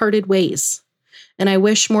then they parted ways. And I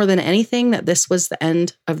wish more than anything that this was the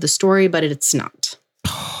end of the story, but it's not.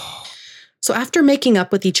 So after making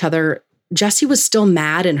up with each other, Jesse was still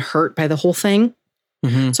mad and hurt by the whole thing.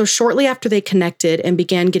 Mm-hmm. So shortly after they connected and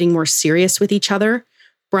began getting more serious with each other,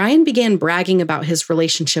 Brian began bragging about his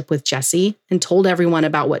relationship with Jesse and told everyone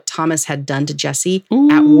about what Thomas had done to Jesse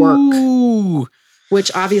at work,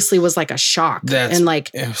 which obviously was like a shock. And like,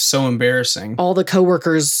 it was so embarrassing. All the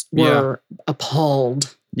coworkers were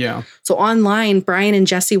appalled. Yeah. So online, Brian and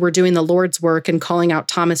Jesse were doing the Lord's work and calling out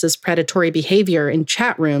Thomas's predatory behavior in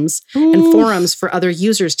chat rooms and forums for other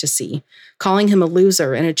users to see, calling him a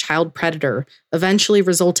loser and a child predator, eventually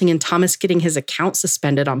resulting in Thomas getting his account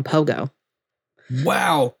suspended on Pogo.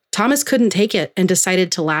 Wow. Thomas couldn't take it and decided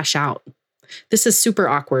to lash out. This is super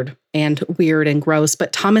awkward and weird and gross,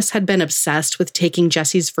 but Thomas had been obsessed with taking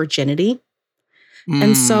Jesse's virginity.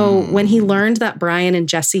 And so when he learned that Brian and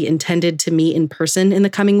Jesse intended to meet in person in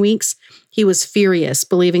the coming weeks, he was furious,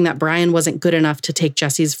 believing that Brian wasn't good enough to take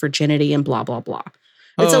Jesse's virginity and blah, blah, blah.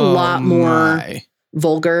 It's a lot more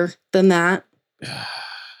vulgar than that.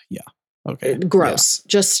 Yeah. Okay. Gross.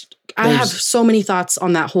 Yeah. I have so many thoughts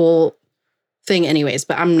on that whole thing anyways,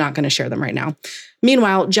 but I'm not going to share them right now.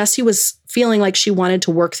 Meanwhile, Jesse was feeling like she wanted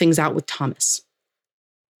to work things out with Thomas.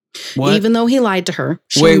 What? Even though he lied to her.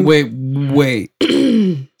 Wait.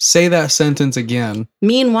 Say that sentence again.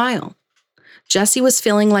 Meanwhile, Jesse was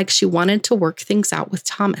feeling like she wanted to work things out with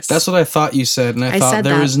Thomas. That's what I thought you said. And I thought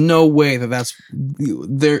there was no way that's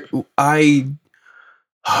there.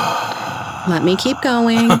 Let me keep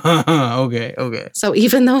going. Okay. So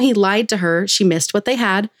even though he lied to her, she missed what they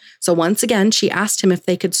had. So once again, she asked him if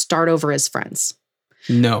they could start over as friends.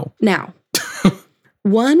 No. Now,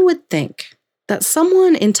 one would think that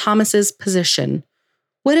someone in Thomas's position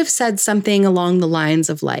would have said something along the lines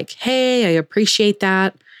of like, hey, I appreciate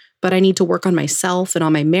that, but I need to work on myself and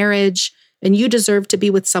on my marriage. And you deserve to be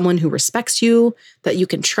with someone who respects you, that you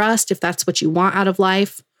can trust if that's what you want out of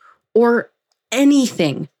life, or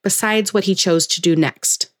anything besides what he chose to do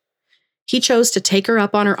next. He chose to take her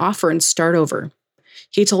up on her offer and start over.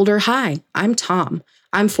 He told her, hi, I'm Tom.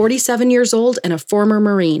 I'm 47 years old and a former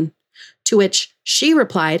Marine. To which she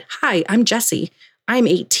replied, hi, I'm Jesse. I'm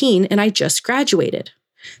 18 and I just graduated.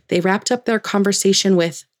 They wrapped up their conversation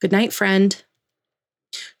with, good night, friend.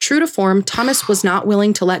 True to form, Thomas was not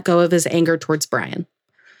willing to let go of his anger towards Brian.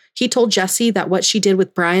 He told Jesse that what she did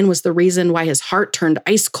with Brian was the reason why his heart turned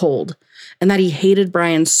ice cold, and that he hated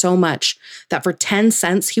Brian so much that for 10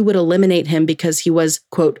 cents he would eliminate him because he was,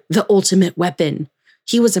 quote, the ultimate weapon.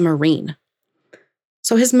 He was a Marine.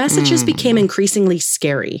 So his messages became increasingly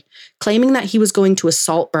scary, claiming that he was going to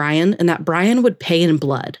assault Brian and that Brian would pay in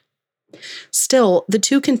blood. Still, the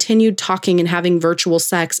two continued talking and having virtual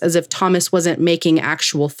sex as if Thomas wasn't making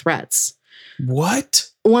actual threats. What?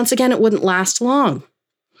 Once again, it wouldn't last long.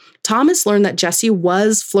 Thomas learned that Jesse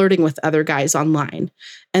was flirting with other guys online.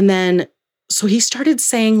 And then, so he started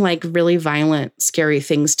saying like really violent, scary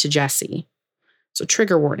things to Jesse. So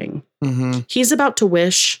trigger warning. Mm-hmm. He's about to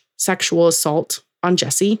wish sexual assault on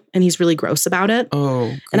Jesse, and he's really gross about it.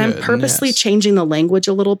 Oh, and I'm purposely changing the language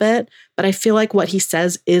a little bit, but I feel like what he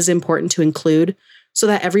says is important to include so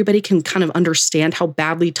that everybody can kind of understand how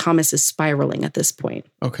badly Thomas is spiraling at this point.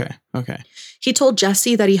 Okay. He told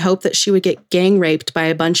Jesse that he hoped that she would get gang raped by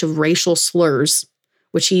a bunch of racial slurs,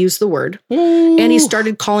 which he used the word, and he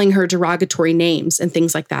started calling her derogatory names and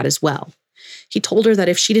things like that as well. He told her that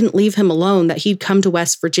if she didn't leave him alone, that he'd come to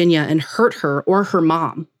West Virginia and hurt her or her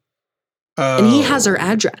mom. And he has her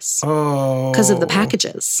address because of the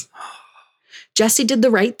packages. Jesse did the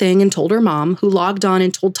right thing and told her mom, who logged on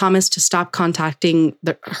and told Thomas to stop contacting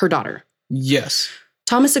her daughter. Yes.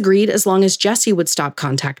 Thomas agreed as long as Jesse would stop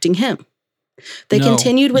contacting him. They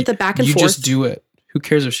continued with the back and forth. You just do it. Who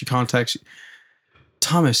cares if she contacts you?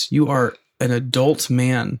 Thomas, you are an adult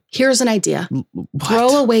man. Here's an idea. What?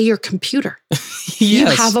 Throw away your computer. Yes. You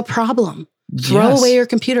have a problem. Throw away your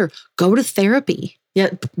computer. Go to therapy.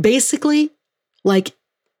 Yeah, basically, like,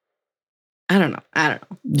 I don't know.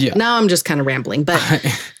 Yeah. Now I'm just kind of rambling, but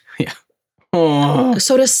yeah. Oh.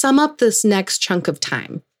 So to sum up this next chunk of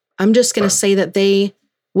time, I'm just going to say that they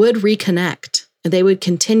would reconnect. And they would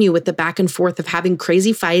continue with the back and forth of having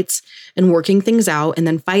crazy fights and working things out and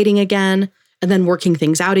then fighting again and then working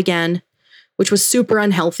things out again, which was super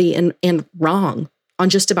unhealthy and wrong on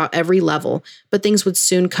just about every level. But things would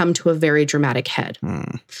soon come to a very dramatic head.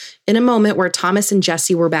 In a moment where Thomas and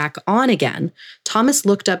Jessie were back on again, Thomas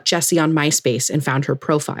looked up Jessie on MySpace and found her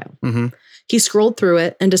profile. Mm-hmm. He scrolled through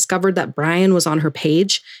it and discovered that Brian was on her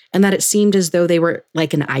page and that it seemed as though they were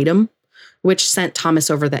like an item, which sent Thomas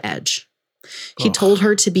over the edge. He told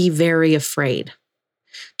her to be very afraid.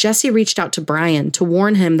 Jessie reached out to Brian to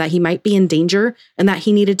warn him that he might be in danger and that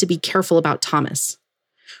he needed to be careful about Thomas.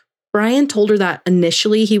 Brian told her that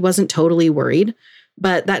initially he wasn't totally worried,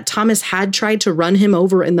 but that Thomas had tried to run him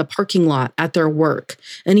over in the parking lot at their work,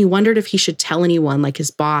 and he wondered if he should tell anyone like his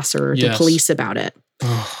boss or the police about it.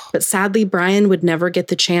 But sadly, Brian would never get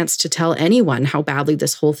the chance to tell anyone how badly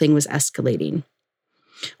this whole thing was escalating.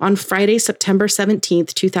 On Friday, September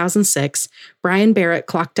 17th, 2006, Brian Barrett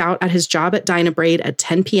clocked out at his job at Dynabraid at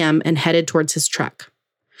 10 p.m. and headed towards his truck.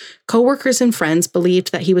 Coworkers and friends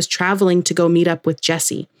believed that he was traveling to go meet up with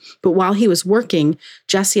Jessie, but while he was working,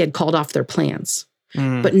 Jessie had called off their plans.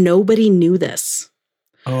 But nobody knew this.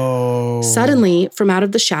 Suddenly, from out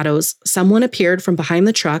of the shadows, someone appeared from behind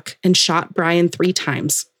the truck and shot Brian 3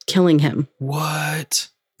 times, killing him. What?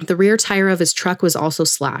 The rear tire of his truck was also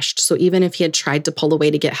slashed, so even if he had tried to pull away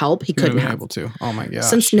to get help, he couldn't have. Able to. Oh my gosh.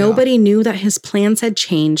 Since nobody knew that his plans had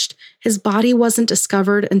changed, his body wasn't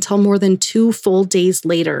discovered until more than 2 full days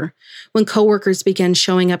later, when coworkers began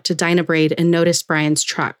showing up to Dynabraid and noticed Brian's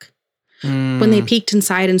truck. When they peeked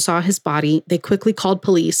inside and saw his body, they quickly called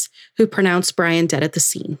police, who pronounced Brian dead at the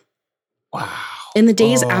scene. Wow. In the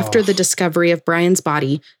days after the discovery of Brian's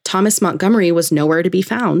body, Thomas Montgomery was nowhere to be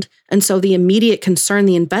found, and so the immediate concern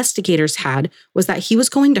the investigators had was that he was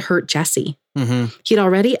going to hurt Jessie. He'd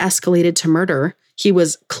already escalated to murder, he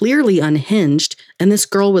was clearly unhinged, and this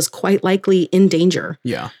girl was quite likely in danger.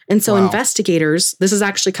 Yeah. And so investigators, this is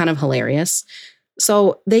actually kind of hilarious,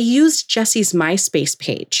 so they used Jessie's MySpace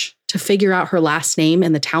page to figure out her last name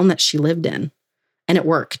and the town that she lived in, and it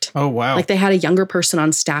worked. Oh, wow. Like they had a younger person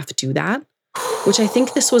on staff do that. Which I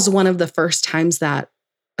think this was one of the first times that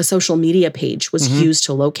a social media page was used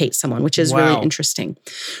to locate someone, which is really interesting.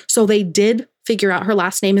 So they did figure out her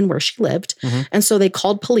last name and where she lived. And so they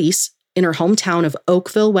called police in her hometown of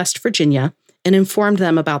Oakville, West Virginia, and informed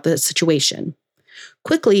them about the situation.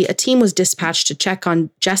 Quickly, a team was dispatched to check on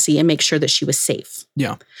Jessie and make sure that she was safe.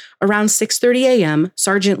 Yeah. Around 6:30 a.m.,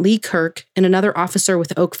 Sergeant Lee Kirk and another officer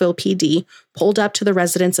with Oakville PD pulled up to the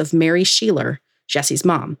residence of Mary Sheeler, Jessie's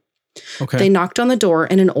mom. Okay. They knocked on the door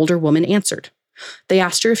and an older woman answered. They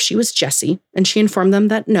asked her if she was Jessie, and she informed them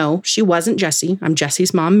that no, she wasn't Jessie. I'm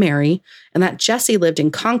Jessie's mom, Mary, and that Jessie lived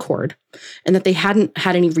in Concord, and that they hadn't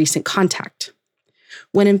had any recent contact.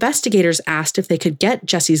 When investigators asked if they could get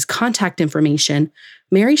Jessie's contact information,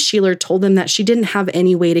 Mary Sheeler told them that she didn't have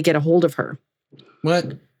any way to get a hold of her.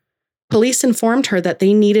 What? Police informed her that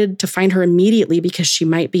they needed to find her immediately because she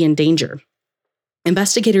might be in danger.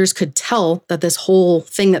 Investigators could tell that this whole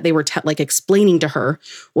thing that they were explaining to her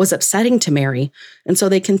was upsetting to Mary, and so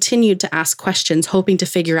they continued to ask questions, hoping to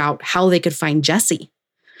figure out how they could find Jessie.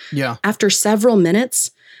 Yeah. After several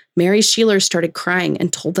minutes, Mary Sheeler started crying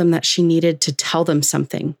and told them that she needed to tell them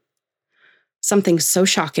something. Something so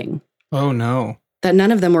shocking. Oh, no. That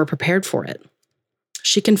none of them were prepared for it.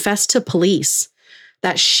 She confessed to police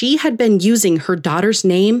that she had been using her daughter's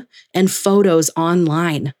name and photos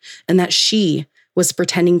online, and that she was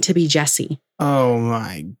pretending to be Jessie. Oh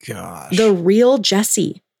my gosh. The real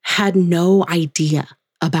Jessie had no idea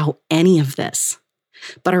about any of this,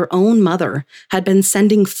 but her own mother had been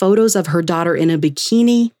sending photos of her daughter in a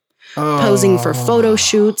bikini, posing for photo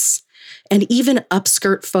shoots, and even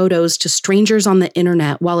upskirt photos to strangers on the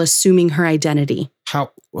internet while assuming her identity.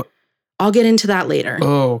 How? I'll get into that later.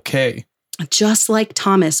 Okay. Just like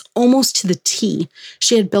Thomas, almost to the T,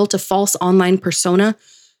 she had built a false online persona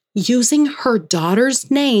using her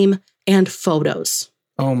daughter's name and photos.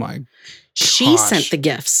 Oh my gosh. She sent the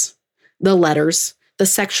gifts, the letters, the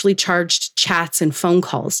sexually charged chats and phone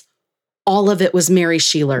calls. All of it was Mary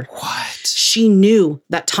Sheeler. What? She knew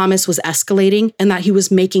that Thomas was escalating and that he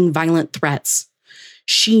was making violent threats.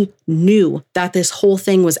 She knew that this whole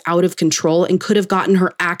thing was out of control and could have gotten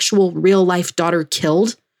her actual real-life daughter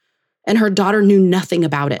killed, and her daughter knew nothing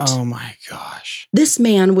about it. Oh my gosh. This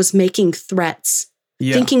man was making threats,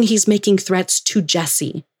 thinking he's making threats to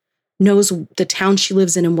Jessie, knows the town she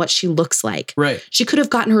lives in and what she looks like. Right. She could have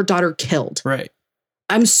gotten her daughter killed. Right.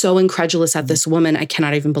 I'm so incredulous at this woman. I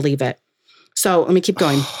cannot even believe it. So let me keep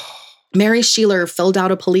going. Mary Sheeler filled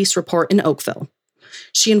out a police report in Oakville.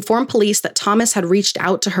 She informed police that Thomas had reached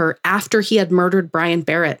out to her after he had murdered Brian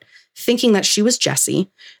Barrett, thinking that she was Jessie,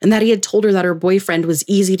 and that he had told her that her boyfriend was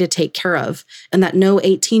easy to take care of, and that no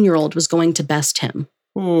 18-year-old was going to best him.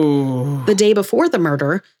 Ooh. The day before the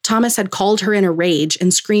murder, Thomas had called her in a rage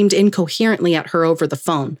and screamed incoherently at her over the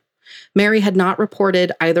phone. Mary had not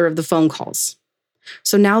reported either of the phone calls.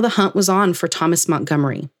 So now the hunt was on for Thomas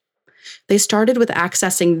Montgomery. They started with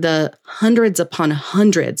accessing the hundreds upon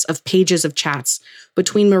hundreds of pages of chats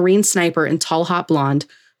between Marine Sniper and TalHotBlond,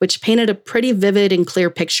 which painted a pretty vivid and clear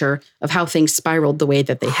picture of how things spiraled the way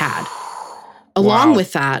that they had. Along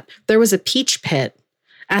with that, there was a peach pit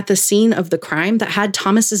at the scene of the crime that had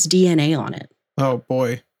Thomas's DNA on it. Oh,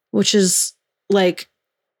 boy. Which is like,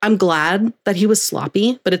 I'm glad that he was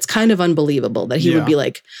sloppy, but it's kind of unbelievable that he would be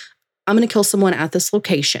like, I'm going to kill someone at this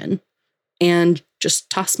location and just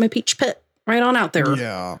toss my peach pit right on out there.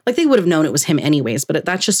 Yeah. Like they would have known it was him anyways, but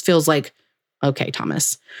that just feels like, okay,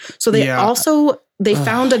 Thomas. So they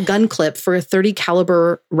found a gun clip for a .30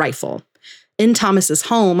 caliber rifle. In Thomas's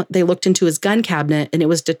home, they looked into his gun cabinet and it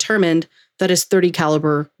was determined that his .30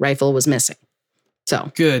 caliber rifle was missing.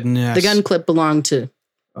 So goodness, the gun clip belonged to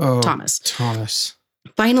Thomas. Thomas.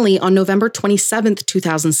 Finally, on November 27th,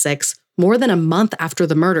 2006, more than a month after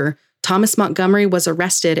the murder, Thomas Montgomery was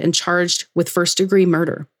arrested and charged with first-degree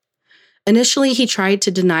murder. Initially, he tried to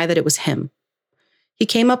deny that it was him. He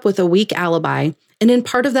came up with a weak alibi, and in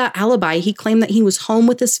part of that alibi, he claimed that he was home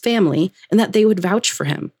with his family and that they would vouch for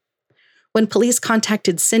him. When police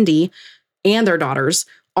contacted Cindy and their daughters,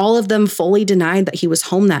 all of them fully denied that he was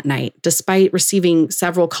home that night, despite receiving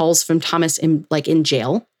several calls from Thomas in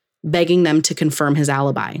jail, begging them to confirm his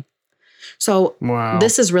alibi. So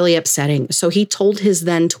This is really upsetting. So he told his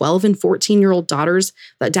then 12 and 14-year-old daughters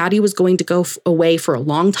that daddy was going to go away for a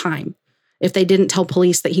long time if they didn't tell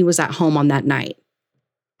police that he was at home on that night.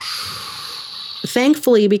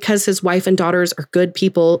 Thankfully, because his wife and daughters are good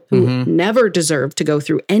people who never deserved to go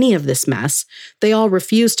through any of this mess, they all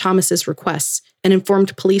refused Thomas's requests and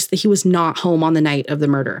informed police that he was not home on the night of the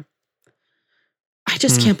murder. I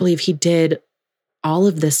just can't believe he did all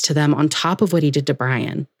of this to them on top of what he did to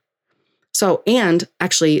Brian. So, and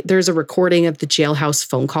actually, there's a recording of the jailhouse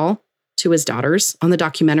phone call to his daughters on the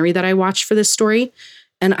documentary that I watched for this story.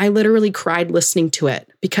 And I literally cried listening to it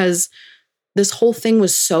because this whole thing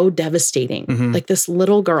was so devastating. Like this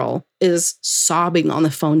little girl is sobbing on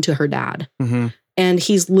the phone to her dad. And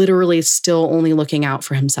he's literally still only looking out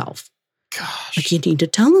for himself. Gosh. Like, you need to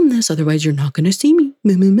tell him this, otherwise you're not going to see me.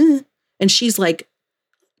 Meh, meh, meh. And she's like,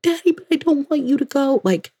 Daddy, but I don't want you to go.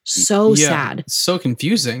 Like, so sad. It's so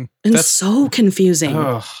confusing. And so confusing.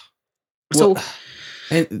 So,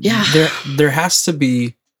 there has to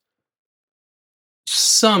be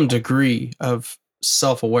some degree of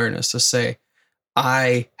self-awareness to say,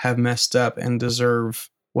 I have messed up and deserve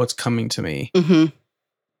what's coming to me.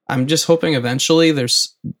 I'm just hoping eventually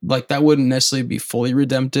there's like, that wouldn't necessarily be fully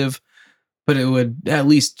redemptive, but it would at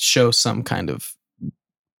least show some kind of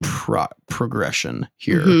progression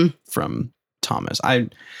here from Thomas. I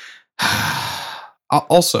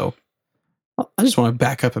just want to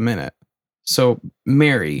back up a minute. So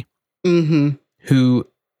Mary, who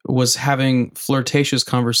was having flirtatious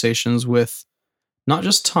conversations with not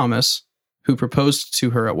just Thomas, who proposed to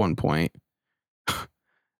her at one point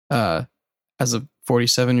as a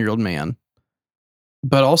 47-year-old man,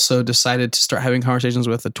 but also decided to start having conversations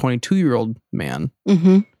with a 22-year-old man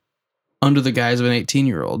under the guise of an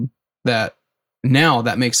 18-year-old. That now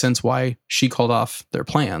that makes sense why she called off their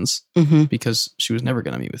plans, because she was never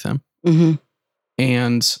going to meet with him.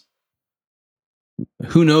 And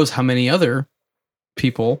who knows how many other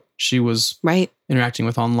people she was interacting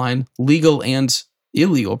with online, legal and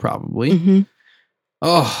illegal, probably.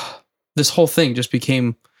 This whole thing just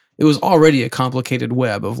became, it was already a complicated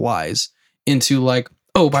web of lies into like,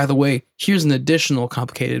 oh, by the way, here's an additional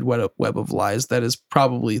complicated web of lies that is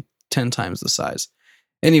probably 10 times the size.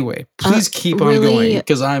 Anyway, please keep on going,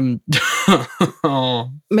 because I'm...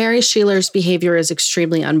 Mary Sheeler's behavior is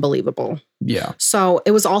extremely unbelievable. Yeah. So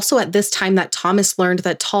it was also at this time that Thomas learned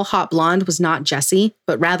that TalHotBlond was not Jessie,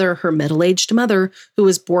 but rather her middle-aged mother, who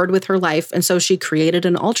was bored with her life. And so she created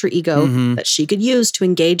an alter ego that she could use to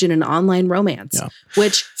engage in an online romance,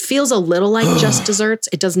 which feels a little like Just Desserts.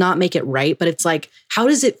 It does not make it right, but it's like, how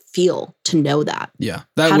does it feel to know that? Yeah,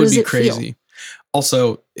 that would be crazy.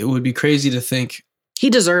 Also, it would be crazy to think he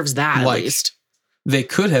deserves that, like, at least. They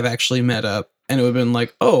could have actually met up and it would have been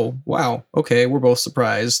like, oh, wow, okay, we're both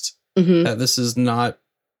surprised that this is not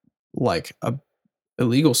like a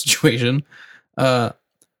illegal situation.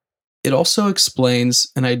 it also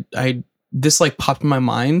explains, and I this like popped in my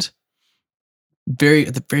mind at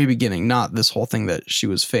the very beginning, not this whole thing that she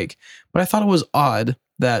was fake, but I thought it was odd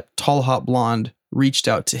that TalHotBlond reached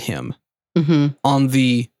out to him on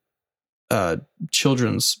the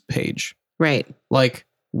children's page. Right. Like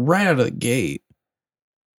right out of the gate.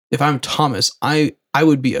 If I'm Thomas, I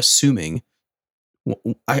would be assuming,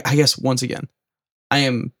 I guess once again,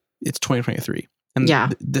 it's 2023 and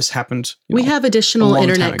this happened. We have additional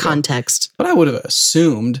internet context, but I would have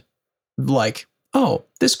assumed like, oh,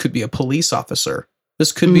 this could be a police officer.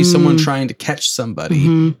 This could be someone trying to catch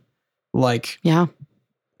somebody. Like,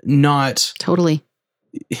 not totally.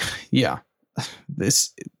 Yeah.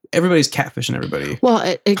 Everybody's catfishing everybody.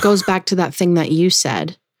 Well, it goes back to that thing that you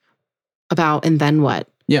said about, and then what?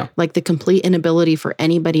 Yeah. Like the complete inability for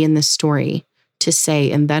anybody in this story to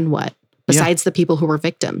say, and then what? Besides the people who were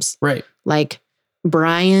victims. Right. Like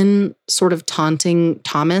Brian sort of taunting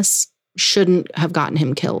Thomas shouldn't have gotten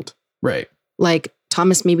him killed. Right. Like,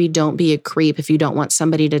 Thomas, maybe don't be a creep if you don't want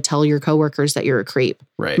somebody to tell your coworkers that you're a creep.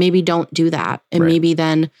 Right. Maybe don't do that. And maybe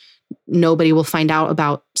then nobody will find out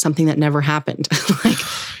about something that never happened. Like,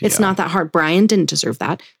 it's not that hard. Brian didn't deserve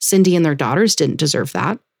that. Cindy and their daughters didn't deserve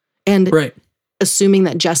that. And assuming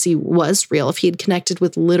that Jesse was real, if he had connected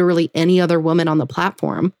with literally any other woman on the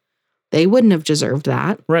platform, they wouldn't have deserved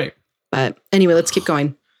that. Right. But anyway, let's keep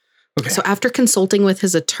going. Okay. So after consulting with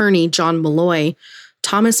his attorney, John Malloy,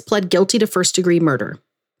 Thomas pled guilty to first-degree murder.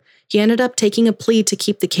 He ended up taking a plea to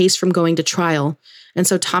keep the case from going to trial. And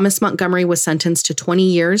so Thomas Montgomery was sentenced to 20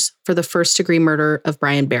 years for the first-degree murder of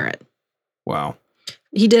Brian Barrett. Wow.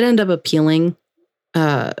 He did end up appealing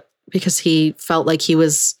because he felt like he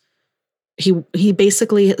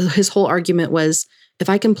basically, his whole argument was, if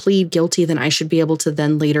I can plead guilty, then I should be able to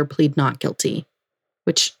then later plead not guilty,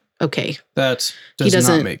 which, okay. That does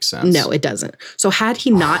not make sense. No, it doesn't. So had he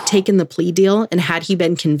not taken the plea deal and had he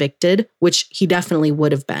been convicted, which he definitely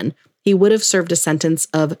would have been, he would have served a sentence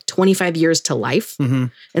of 25 years to life.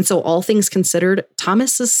 And so all things considered,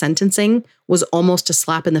 Thomas's sentencing was almost a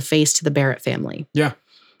slap in the face to the Barrett family. Yeah.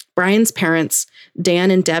 Brian's parents, Dan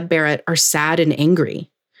and Deb Barrett, are sad and angry.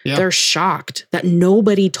 Yeah. They're shocked that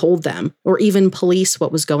nobody told them or even police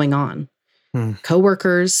what was going on.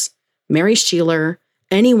 Coworkers, Mary Sheeler,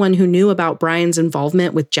 anyone who knew about Brian's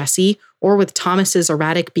involvement with Jesse or with Thomas's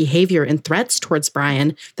erratic behavior and threats towards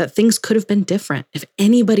Brian, that things could have been different if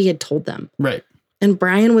anybody had told them. Right. And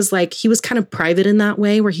Brian was like, he was kind of private in that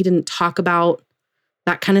way where he didn't talk about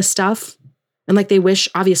that kind of stuff. And like they wish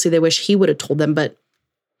he would have told them, but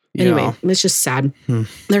anyway, it's just sad.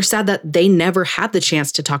 They're sad that they never had the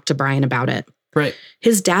chance to talk to Brian about it. Right.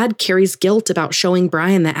 His dad carries guilt about showing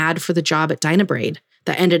Brian the ad for the job at Dynabraid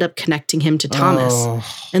that ended up connecting him to Thomas.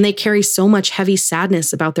 And they carry so much heavy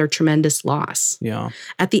sadness about their tremendous loss. Yeah.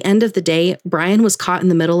 At the end of the day, Brian was caught in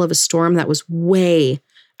the middle of a storm that was way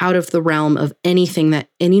out of the realm of anything that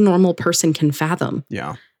any normal person can fathom.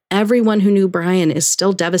 Yeah. Everyone who knew Brian is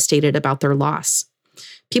still devastated about their loss.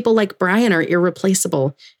 People like Brian are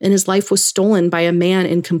irreplaceable, and his life was stolen by a man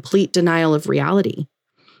in complete denial of reality.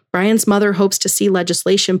 Brian's mother hopes to see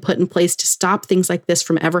legislation put in place to stop things like this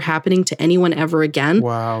from ever happening to anyone ever again.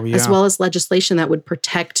 Wow, yeah. As well as legislation that would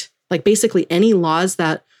protect, like basically any laws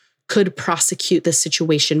that could prosecute this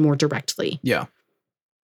situation more directly. Yeah.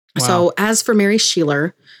 Wow. So as for Mary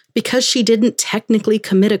Sheeler, because she didn't technically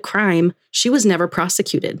commit a crime, she was never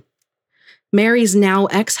prosecuted. Mary's now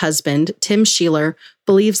ex-husband, Tim Sheeler,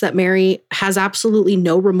 believes that Mary has absolutely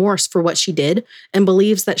no remorse for what she did and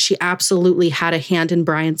believes that she absolutely had a hand in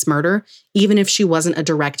Brian's murder, even if she wasn't a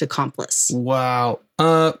direct accomplice. Wow.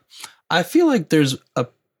 I feel like there's a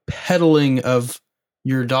peddling of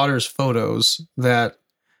your daughter's photos that...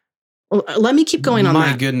 Well, let me keep going on that.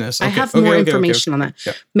 My goodness. Okay. I have more information on that.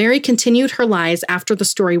 Yeah. Mary continued her lies after the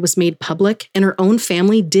story was made public, and her own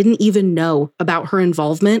family didn't even know about her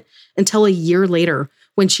involvement until a year later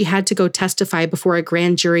when she had to go testify before a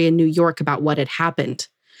grand jury in New York about what had happened.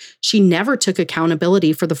 She never took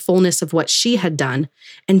accountability for the fullness of what she had done,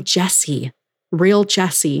 and Jesse, real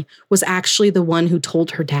Jesse, was actually the one who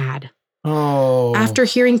told her dad. Oh. After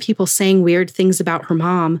hearing people saying weird things about her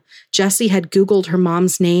mom, Jessie had Googled her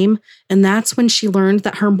mom's name, and that's when she learned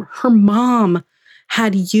that her mom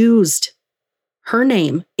had used her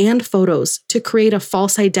name and photos to create a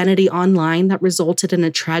false identity online that resulted in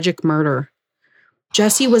a tragic murder.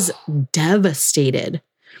 Jessie was devastated.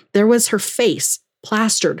 There was her face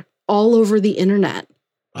plastered all over the internet,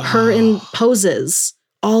 her in poses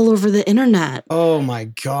all over the internet. Oh my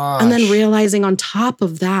gosh. And then realizing on top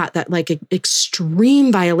of that like an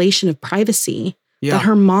extreme violation of privacy, that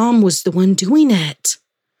her mom was the one doing it.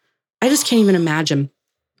 I just can't even imagine.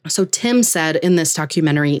 So Tim said in this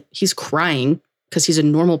documentary, he's crying because he's a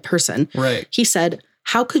normal person. Right. He said,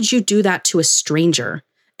 how could you do that to a stranger?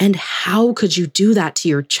 And how could you do that to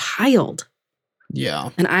your child? Yeah.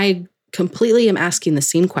 And I completely am asking the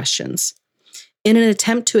same questions. In an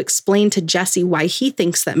attempt to explain to Jesse why he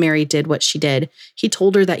thinks that Mary did what she did, he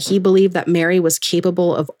told her that he believed that Mary was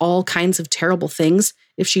capable of all kinds of terrible things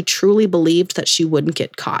if she truly believed that she wouldn't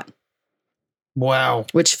get caught. Wow.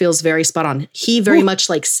 Which feels very spot on. He, very much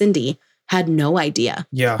like Cindy, had no idea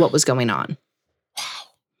what was going on. Wow.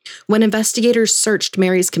 When investigators searched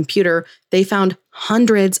Mary's computer, they found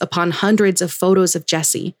hundreds upon hundreds of photos of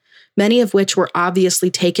Jesse, many of which were obviously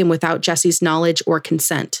taken without Jesse's knowledge or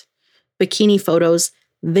consent. Bikini photos,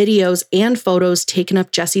 videos, and photos taken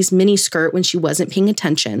of Jesse's miniskirt when she wasn't paying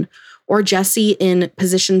attention, or Jesse in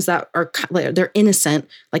positions that are, they're innocent,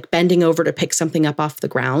 like bending over to pick something up off the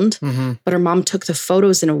ground. Mm-hmm. But her mom took the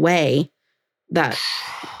photos in a way that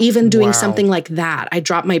even doing something like that, I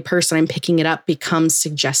drop my purse and I'm picking it up, becomes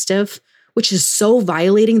suggestive, which is so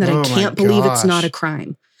violating that I can't believe it's not a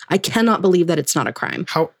crime. I cannot believe that it's not a crime.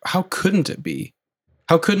 How couldn't it be?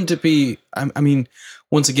 How couldn't it be? I mean,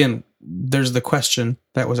 once again, there's the question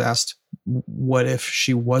that was asked, what if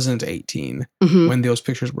she wasn't 18 when those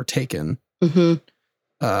pictures were taken?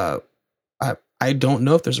 I don't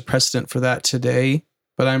know if there's a precedent for that today,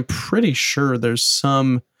 but I'm pretty sure there's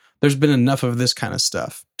been enough of this kind of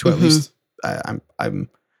stuff to at least, I'm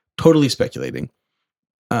totally speculating.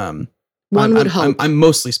 One would hope. I'm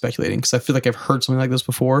mostly speculating because I feel like I've heard something like this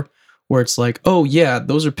before where it's like, oh yeah,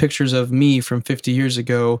 those are pictures of me from 50 years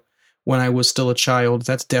ago when I was still a child.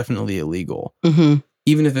 That's definitely illegal.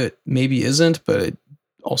 Even if it maybe isn't, but it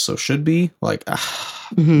also should be. Like,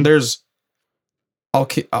 there's, I'll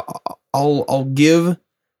give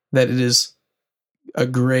that it is a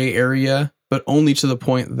gray area, but only to the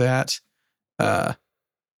point that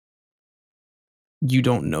you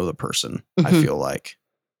don't know the person. I feel like,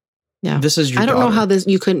 yeah, this is your. I don't daughter. know how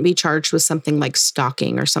you couldn't be charged with something like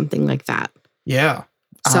stalking or something like that. Yeah,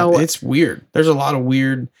 so it's weird. There's a lot of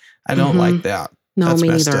weird. I don't like that. No, that's me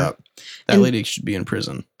messed neither. up. That lady should be in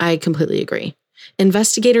prison. I completely agree.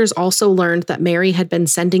 Investigators also learned that Mary had been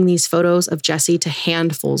sending these photos of Jesse to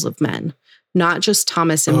handfuls of men, not just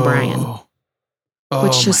Thomas and Brian,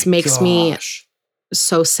 which just makes me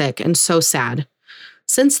so sick and so sad.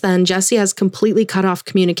 Since then, Jesse has completely cut off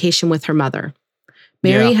communication with her mother.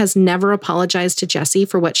 Mary has never apologized to Jesse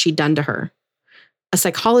for what she'd done to her. A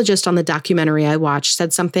psychologist on the documentary I watched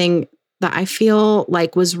said something that I feel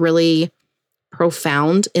like was really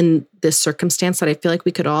profound in this circumstance, that I feel like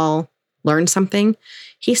we could all learn something.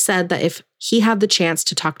 He said that if he had the chance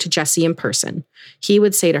to talk to Jesse in person, he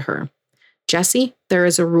would say to her, Jesse, there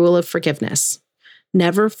is a rule of forgiveness.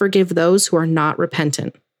 Never forgive those who are not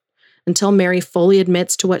repentant. Until Mary fully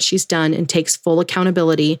admits to what she's done and takes full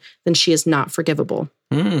accountability, then she is not forgivable.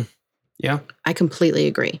 Yeah. I completely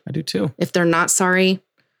agree. I do too. If they're not sorry,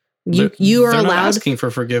 you are they're allowed not asking for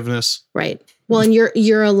forgiveness. Right. Well, and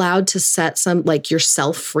you're allowed to set some, like,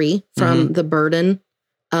 yourself free from the burden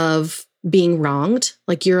of being wronged.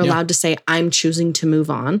 Like, you're allowed to say, I'm choosing to move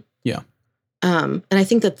on. Yeah. And I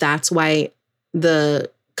think that that's why the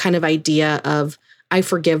kind of idea of I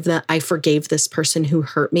forgave this person who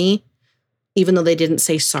hurt me, even though they didn't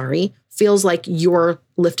say sorry, feels like you're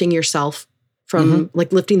lifting yourself from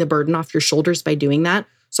like lifting the burden off your shoulders by doing that.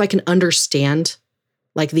 So I can understand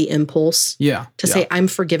like the impulse to say I'm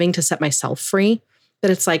forgiving to set myself free.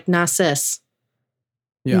 But it's like, nah, sis.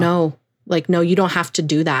 Yeah. No, like, no, you don't have to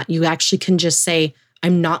do that. You actually can just say,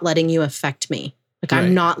 I'm not letting you affect me. Like,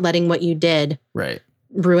 I'm not letting what you did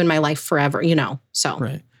ruin my life forever,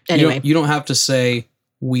 So anyway, you don't have to say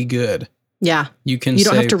we good. Yeah. You can you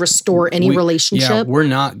don't have to restore any relationship. Yeah, we're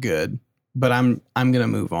not good, but I'm going to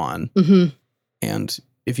move on. And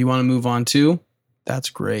if you want to move on too, that's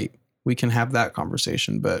great. We can have that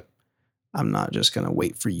conversation, but I'm not just going to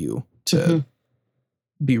wait for you to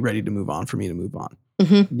be ready to move on for me to move on.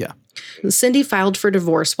 Yeah. Cindy filed for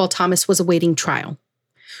divorce while Thomas was awaiting trial.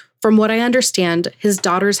 From what I understand, his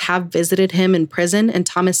daughters have visited him in prison, and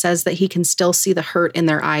Thomas says that he can still see the hurt in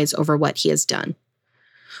their eyes over what he has done.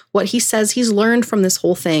 What he says he's learned from this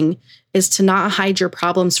whole thing is to not hide your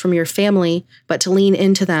problems from your family, but to lean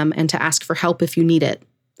into them and to ask for help if you need it.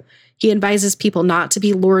 He advises people not to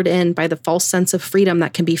be lured in by the false sense of freedom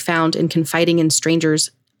that can be found in confiding in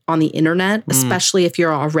strangers on the internet, especially if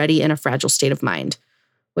you're already in a fragile state of mind.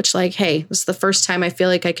 Which, like, hey, this is the first time I feel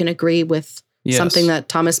like I can agree with something that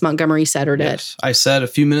Thomas Montgomery said or did. I said a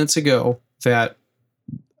few minutes ago that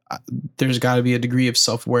there's got to be a degree of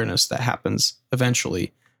self-awareness that happens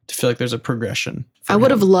eventually to feel like there's a progression. I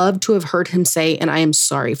would have loved to have heard him say, and I am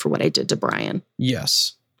sorry for what I did to Brian.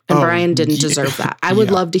 Yes. And Brian didn't deserve that. I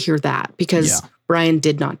would love to hear that because Brian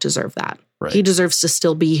did not deserve that. Right. He deserves to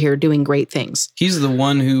still be here doing great things. He's the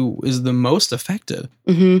one who is the most affected.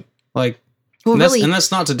 Like, well, and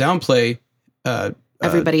that's not to downplay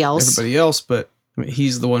everybody else, but I mean,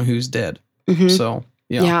 he's the one who's dead. So,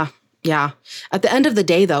 yeah. At the end of the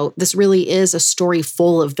day, though, this really is a story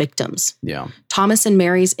full of victims. Yeah. Thomas and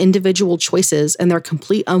Mary's individual choices and their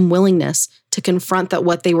complete unwillingness to confront that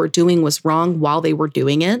what they were doing was wrong while they were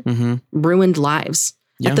doing it ruined lives.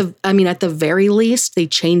 Yeah. At the very least, they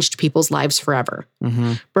changed people's lives forever.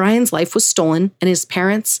 Brian's life was stolen, and his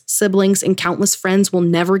parents, siblings, and countless friends will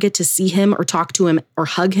never get to see him or talk to him or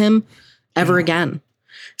hug him ever again.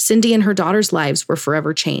 Cindy and her daughter's lives were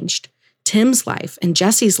forever changed. Tim's life and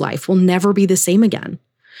Jesse's life will never be the same again.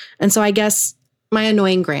 And so I guess my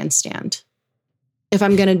annoying grandstand, if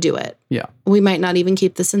I'm going to do it, we might not even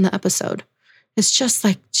keep this in the episode. It's just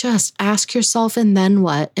ask yourself and then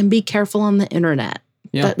what, and be careful on the internet.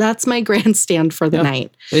 Yeah. That's my grandstand for the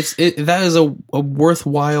night. That is a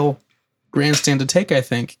worthwhile grandstand to take, I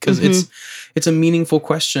think, because it's a meaningful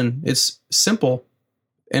question. It's simple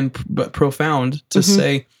but profound to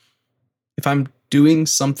say, if I'm doing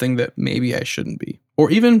something that maybe I shouldn't be,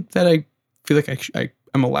 or even that I feel like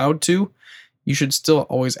I'm allowed to, you should still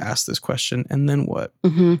always ask this question. And then what?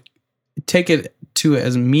 Take it to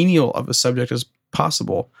as menial of a subject as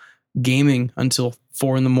possible. Gaming until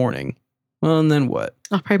 4 a.m. Well, and then what?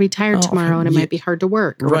 I'll probably be tired tomorrow and it might be hard to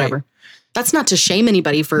work or whatever. That's not to shame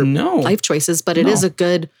anybody for life choices, but it is a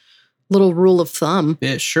good little rule of thumb.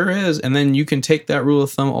 It sure is. And then you can take that rule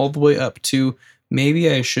of thumb all the way up to maybe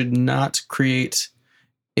I should not create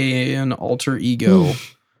an alter ego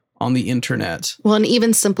on the internet. Well, and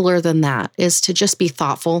even simpler than that is to just be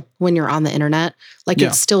thoughtful when you're on the internet. Like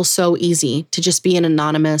it's still so easy to just be an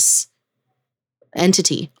anonymous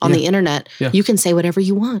entity on the internet. You can say whatever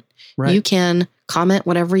you want. Right. You can comment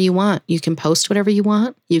whatever you want. You can post whatever you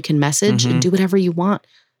want. You can message and do whatever you want.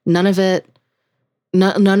 None of the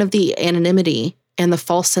anonymity and the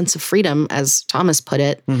false sense of freedom, as Thomas put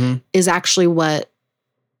it, is actually what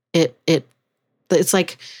it's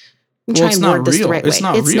like. Try and word this the right way.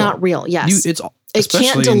 It's not real. Yes. It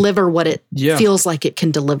can't deliver what it feels like it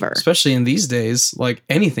can deliver. Especially in these days, like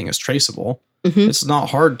anything is traceable. It's not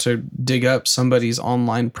hard to dig up somebody's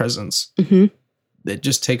online presence. It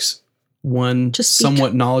just takes one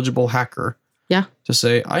somewhat knowledgeable hacker to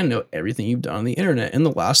say, I know everything you've done on the internet in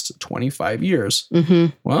the last 25 years.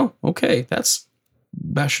 Well, okay,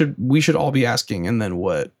 we should all be asking, and then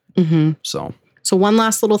what? So one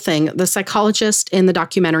last little thing. The psychologist in the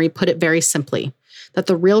documentary put it very simply, that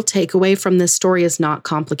the real takeaway from this story is not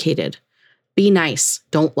complicated. Be nice.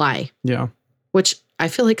 Don't lie. Yeah. Which I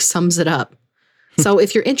feel like sums it up. So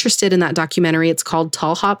if you're interested in that documentary, it's called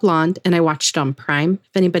TalHotBlond, and I watched it on Prime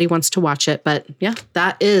if anybody wants to watch it. But yeah,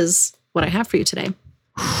 that is what I have for you today.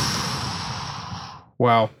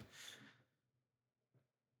 Wow.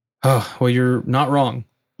 Oh, well, you're not wrong.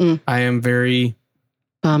 I am very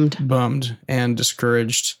bummed and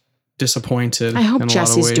discouraged, disappointed. I hope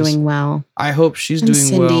Jesse's doing well. I hope she's doing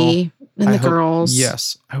Cindy well. And the girls.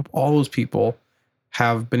 Yes. I hope all those people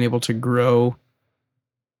have been able to grow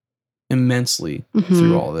immensely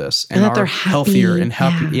through all this and that are they're happy. Healthier and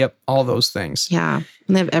happy. Yeah. Yep. All those things. Yeah.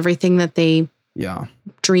 And they have everything that they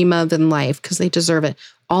dream of in life because they deserve it.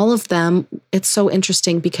 All of them. It's so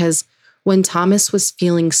interesting because when Thomas was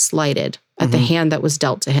feeling slighted at the hand that was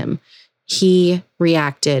dealt to him, he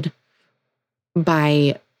reacted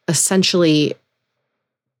by essentially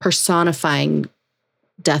personifying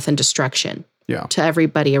death and destruction to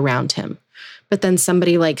everybody around him. But then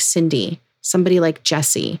somebody like Cindy, somebody like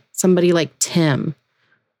Jesse, somebody like Tim,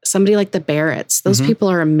 somebody like the Barretts, those people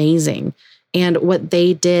are amazing. And what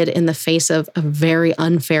they did in the face of a very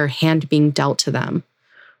unfair hand being dealt to them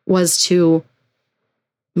was to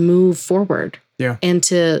move forward and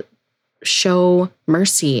to show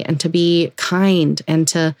mercy and to be kind and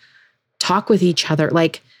to talk with each other.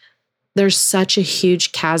 Like there's such a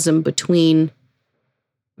huge chasm between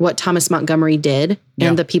what Thomas Montgomery did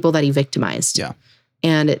and the people that he victimized. Yeah.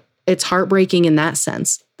 And it's heartbreaking in that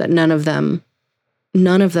sense that none of them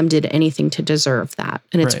did anything to deserve that.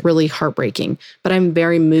 And it's really heartbreaking, but I'm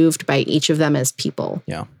very moved by each of them as people.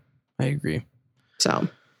 Yeah, I agree. So.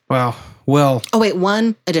 Wow. Well. Oh, wait,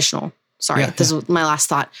 one additional. Sorry. This is my last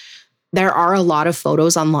thought. There are a lot of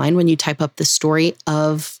photos online when you type up the story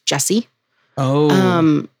of Jesse. Oh.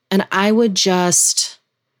 And I would just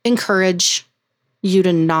encourage you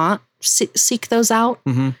to not seek those out.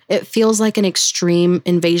 It feels like an extreme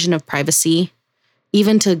invasion of privacy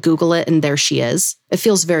even to Google it and there she is, it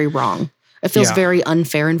feels very wrong. It feels very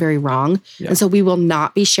unfair and very wrong. Yeah. And so we will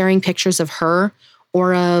not be sharing pictures of her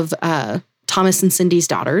or of Thomas and Cindy's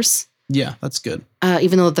daughters. Yeah, that's good.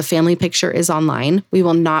 Even though the family picture is online, we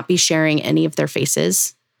will not be sharing any of their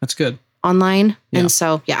faces. That's good. Online. Yeah. And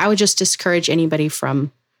so, I would just discourage anybody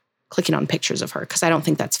from clicking on pictures of her because I don't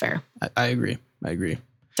think that's fair. I agree.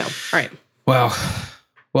 So, all right. Wow.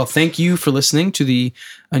 Well, thank you for listening to the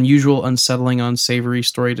unusual, unsettling, unsavory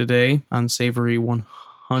story today. Unsavory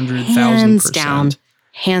 100,000%.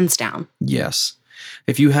 Hands down. Yes.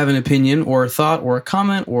 If you have an opinion or a thought or a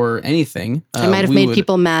comment or anything, I might have made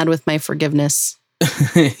people mad with my forgiveness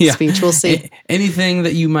speech. We'll see. Anything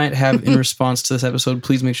that you might have in response to this episode,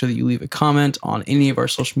 please make sure that you leave a comment on any of our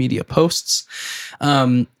social media posts.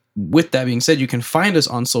 With that being said, you can find us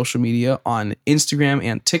on social media on Instagram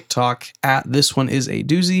and TikTok at This One Is a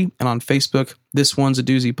Doozy, and on Facebook, This One's a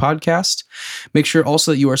Doozy Podcast. Make sure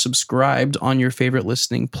also that you are subscribed on your favorite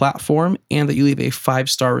listening platform and that you leave a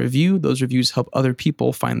 5-star review. Those reviews help other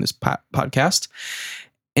people find this podcast.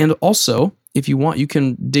 And also, if you want, you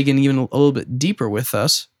can dig in even a little bit deeper with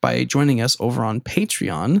us by joining us over on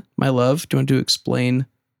Patreon. My love, do you want to explain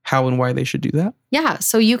how and why they should do that? Yeah,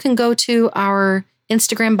 so you can go to our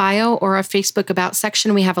Instagram bio or our Facebook About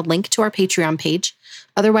section. We have a link to our Patreon page.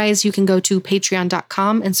 Otherwise, you can go to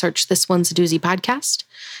patreon.com and search This One's a Doozy Podcast.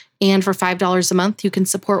 And for $5 a month, you can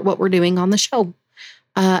support what we're doing on the show.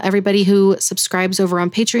 Everybody who subscribes over on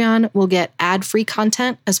Patreon will get ad-free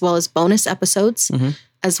content as well as bonus episodes,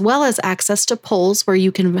 as well as access to polls where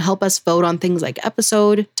you can help us vote on things like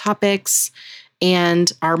episode topics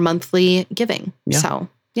and our monthly giving. Yeah. So,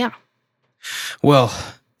 yeah. Well,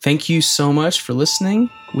 thank you so much for listening.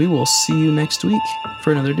 We will see you next week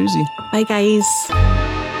for another doozy. Bye, guys.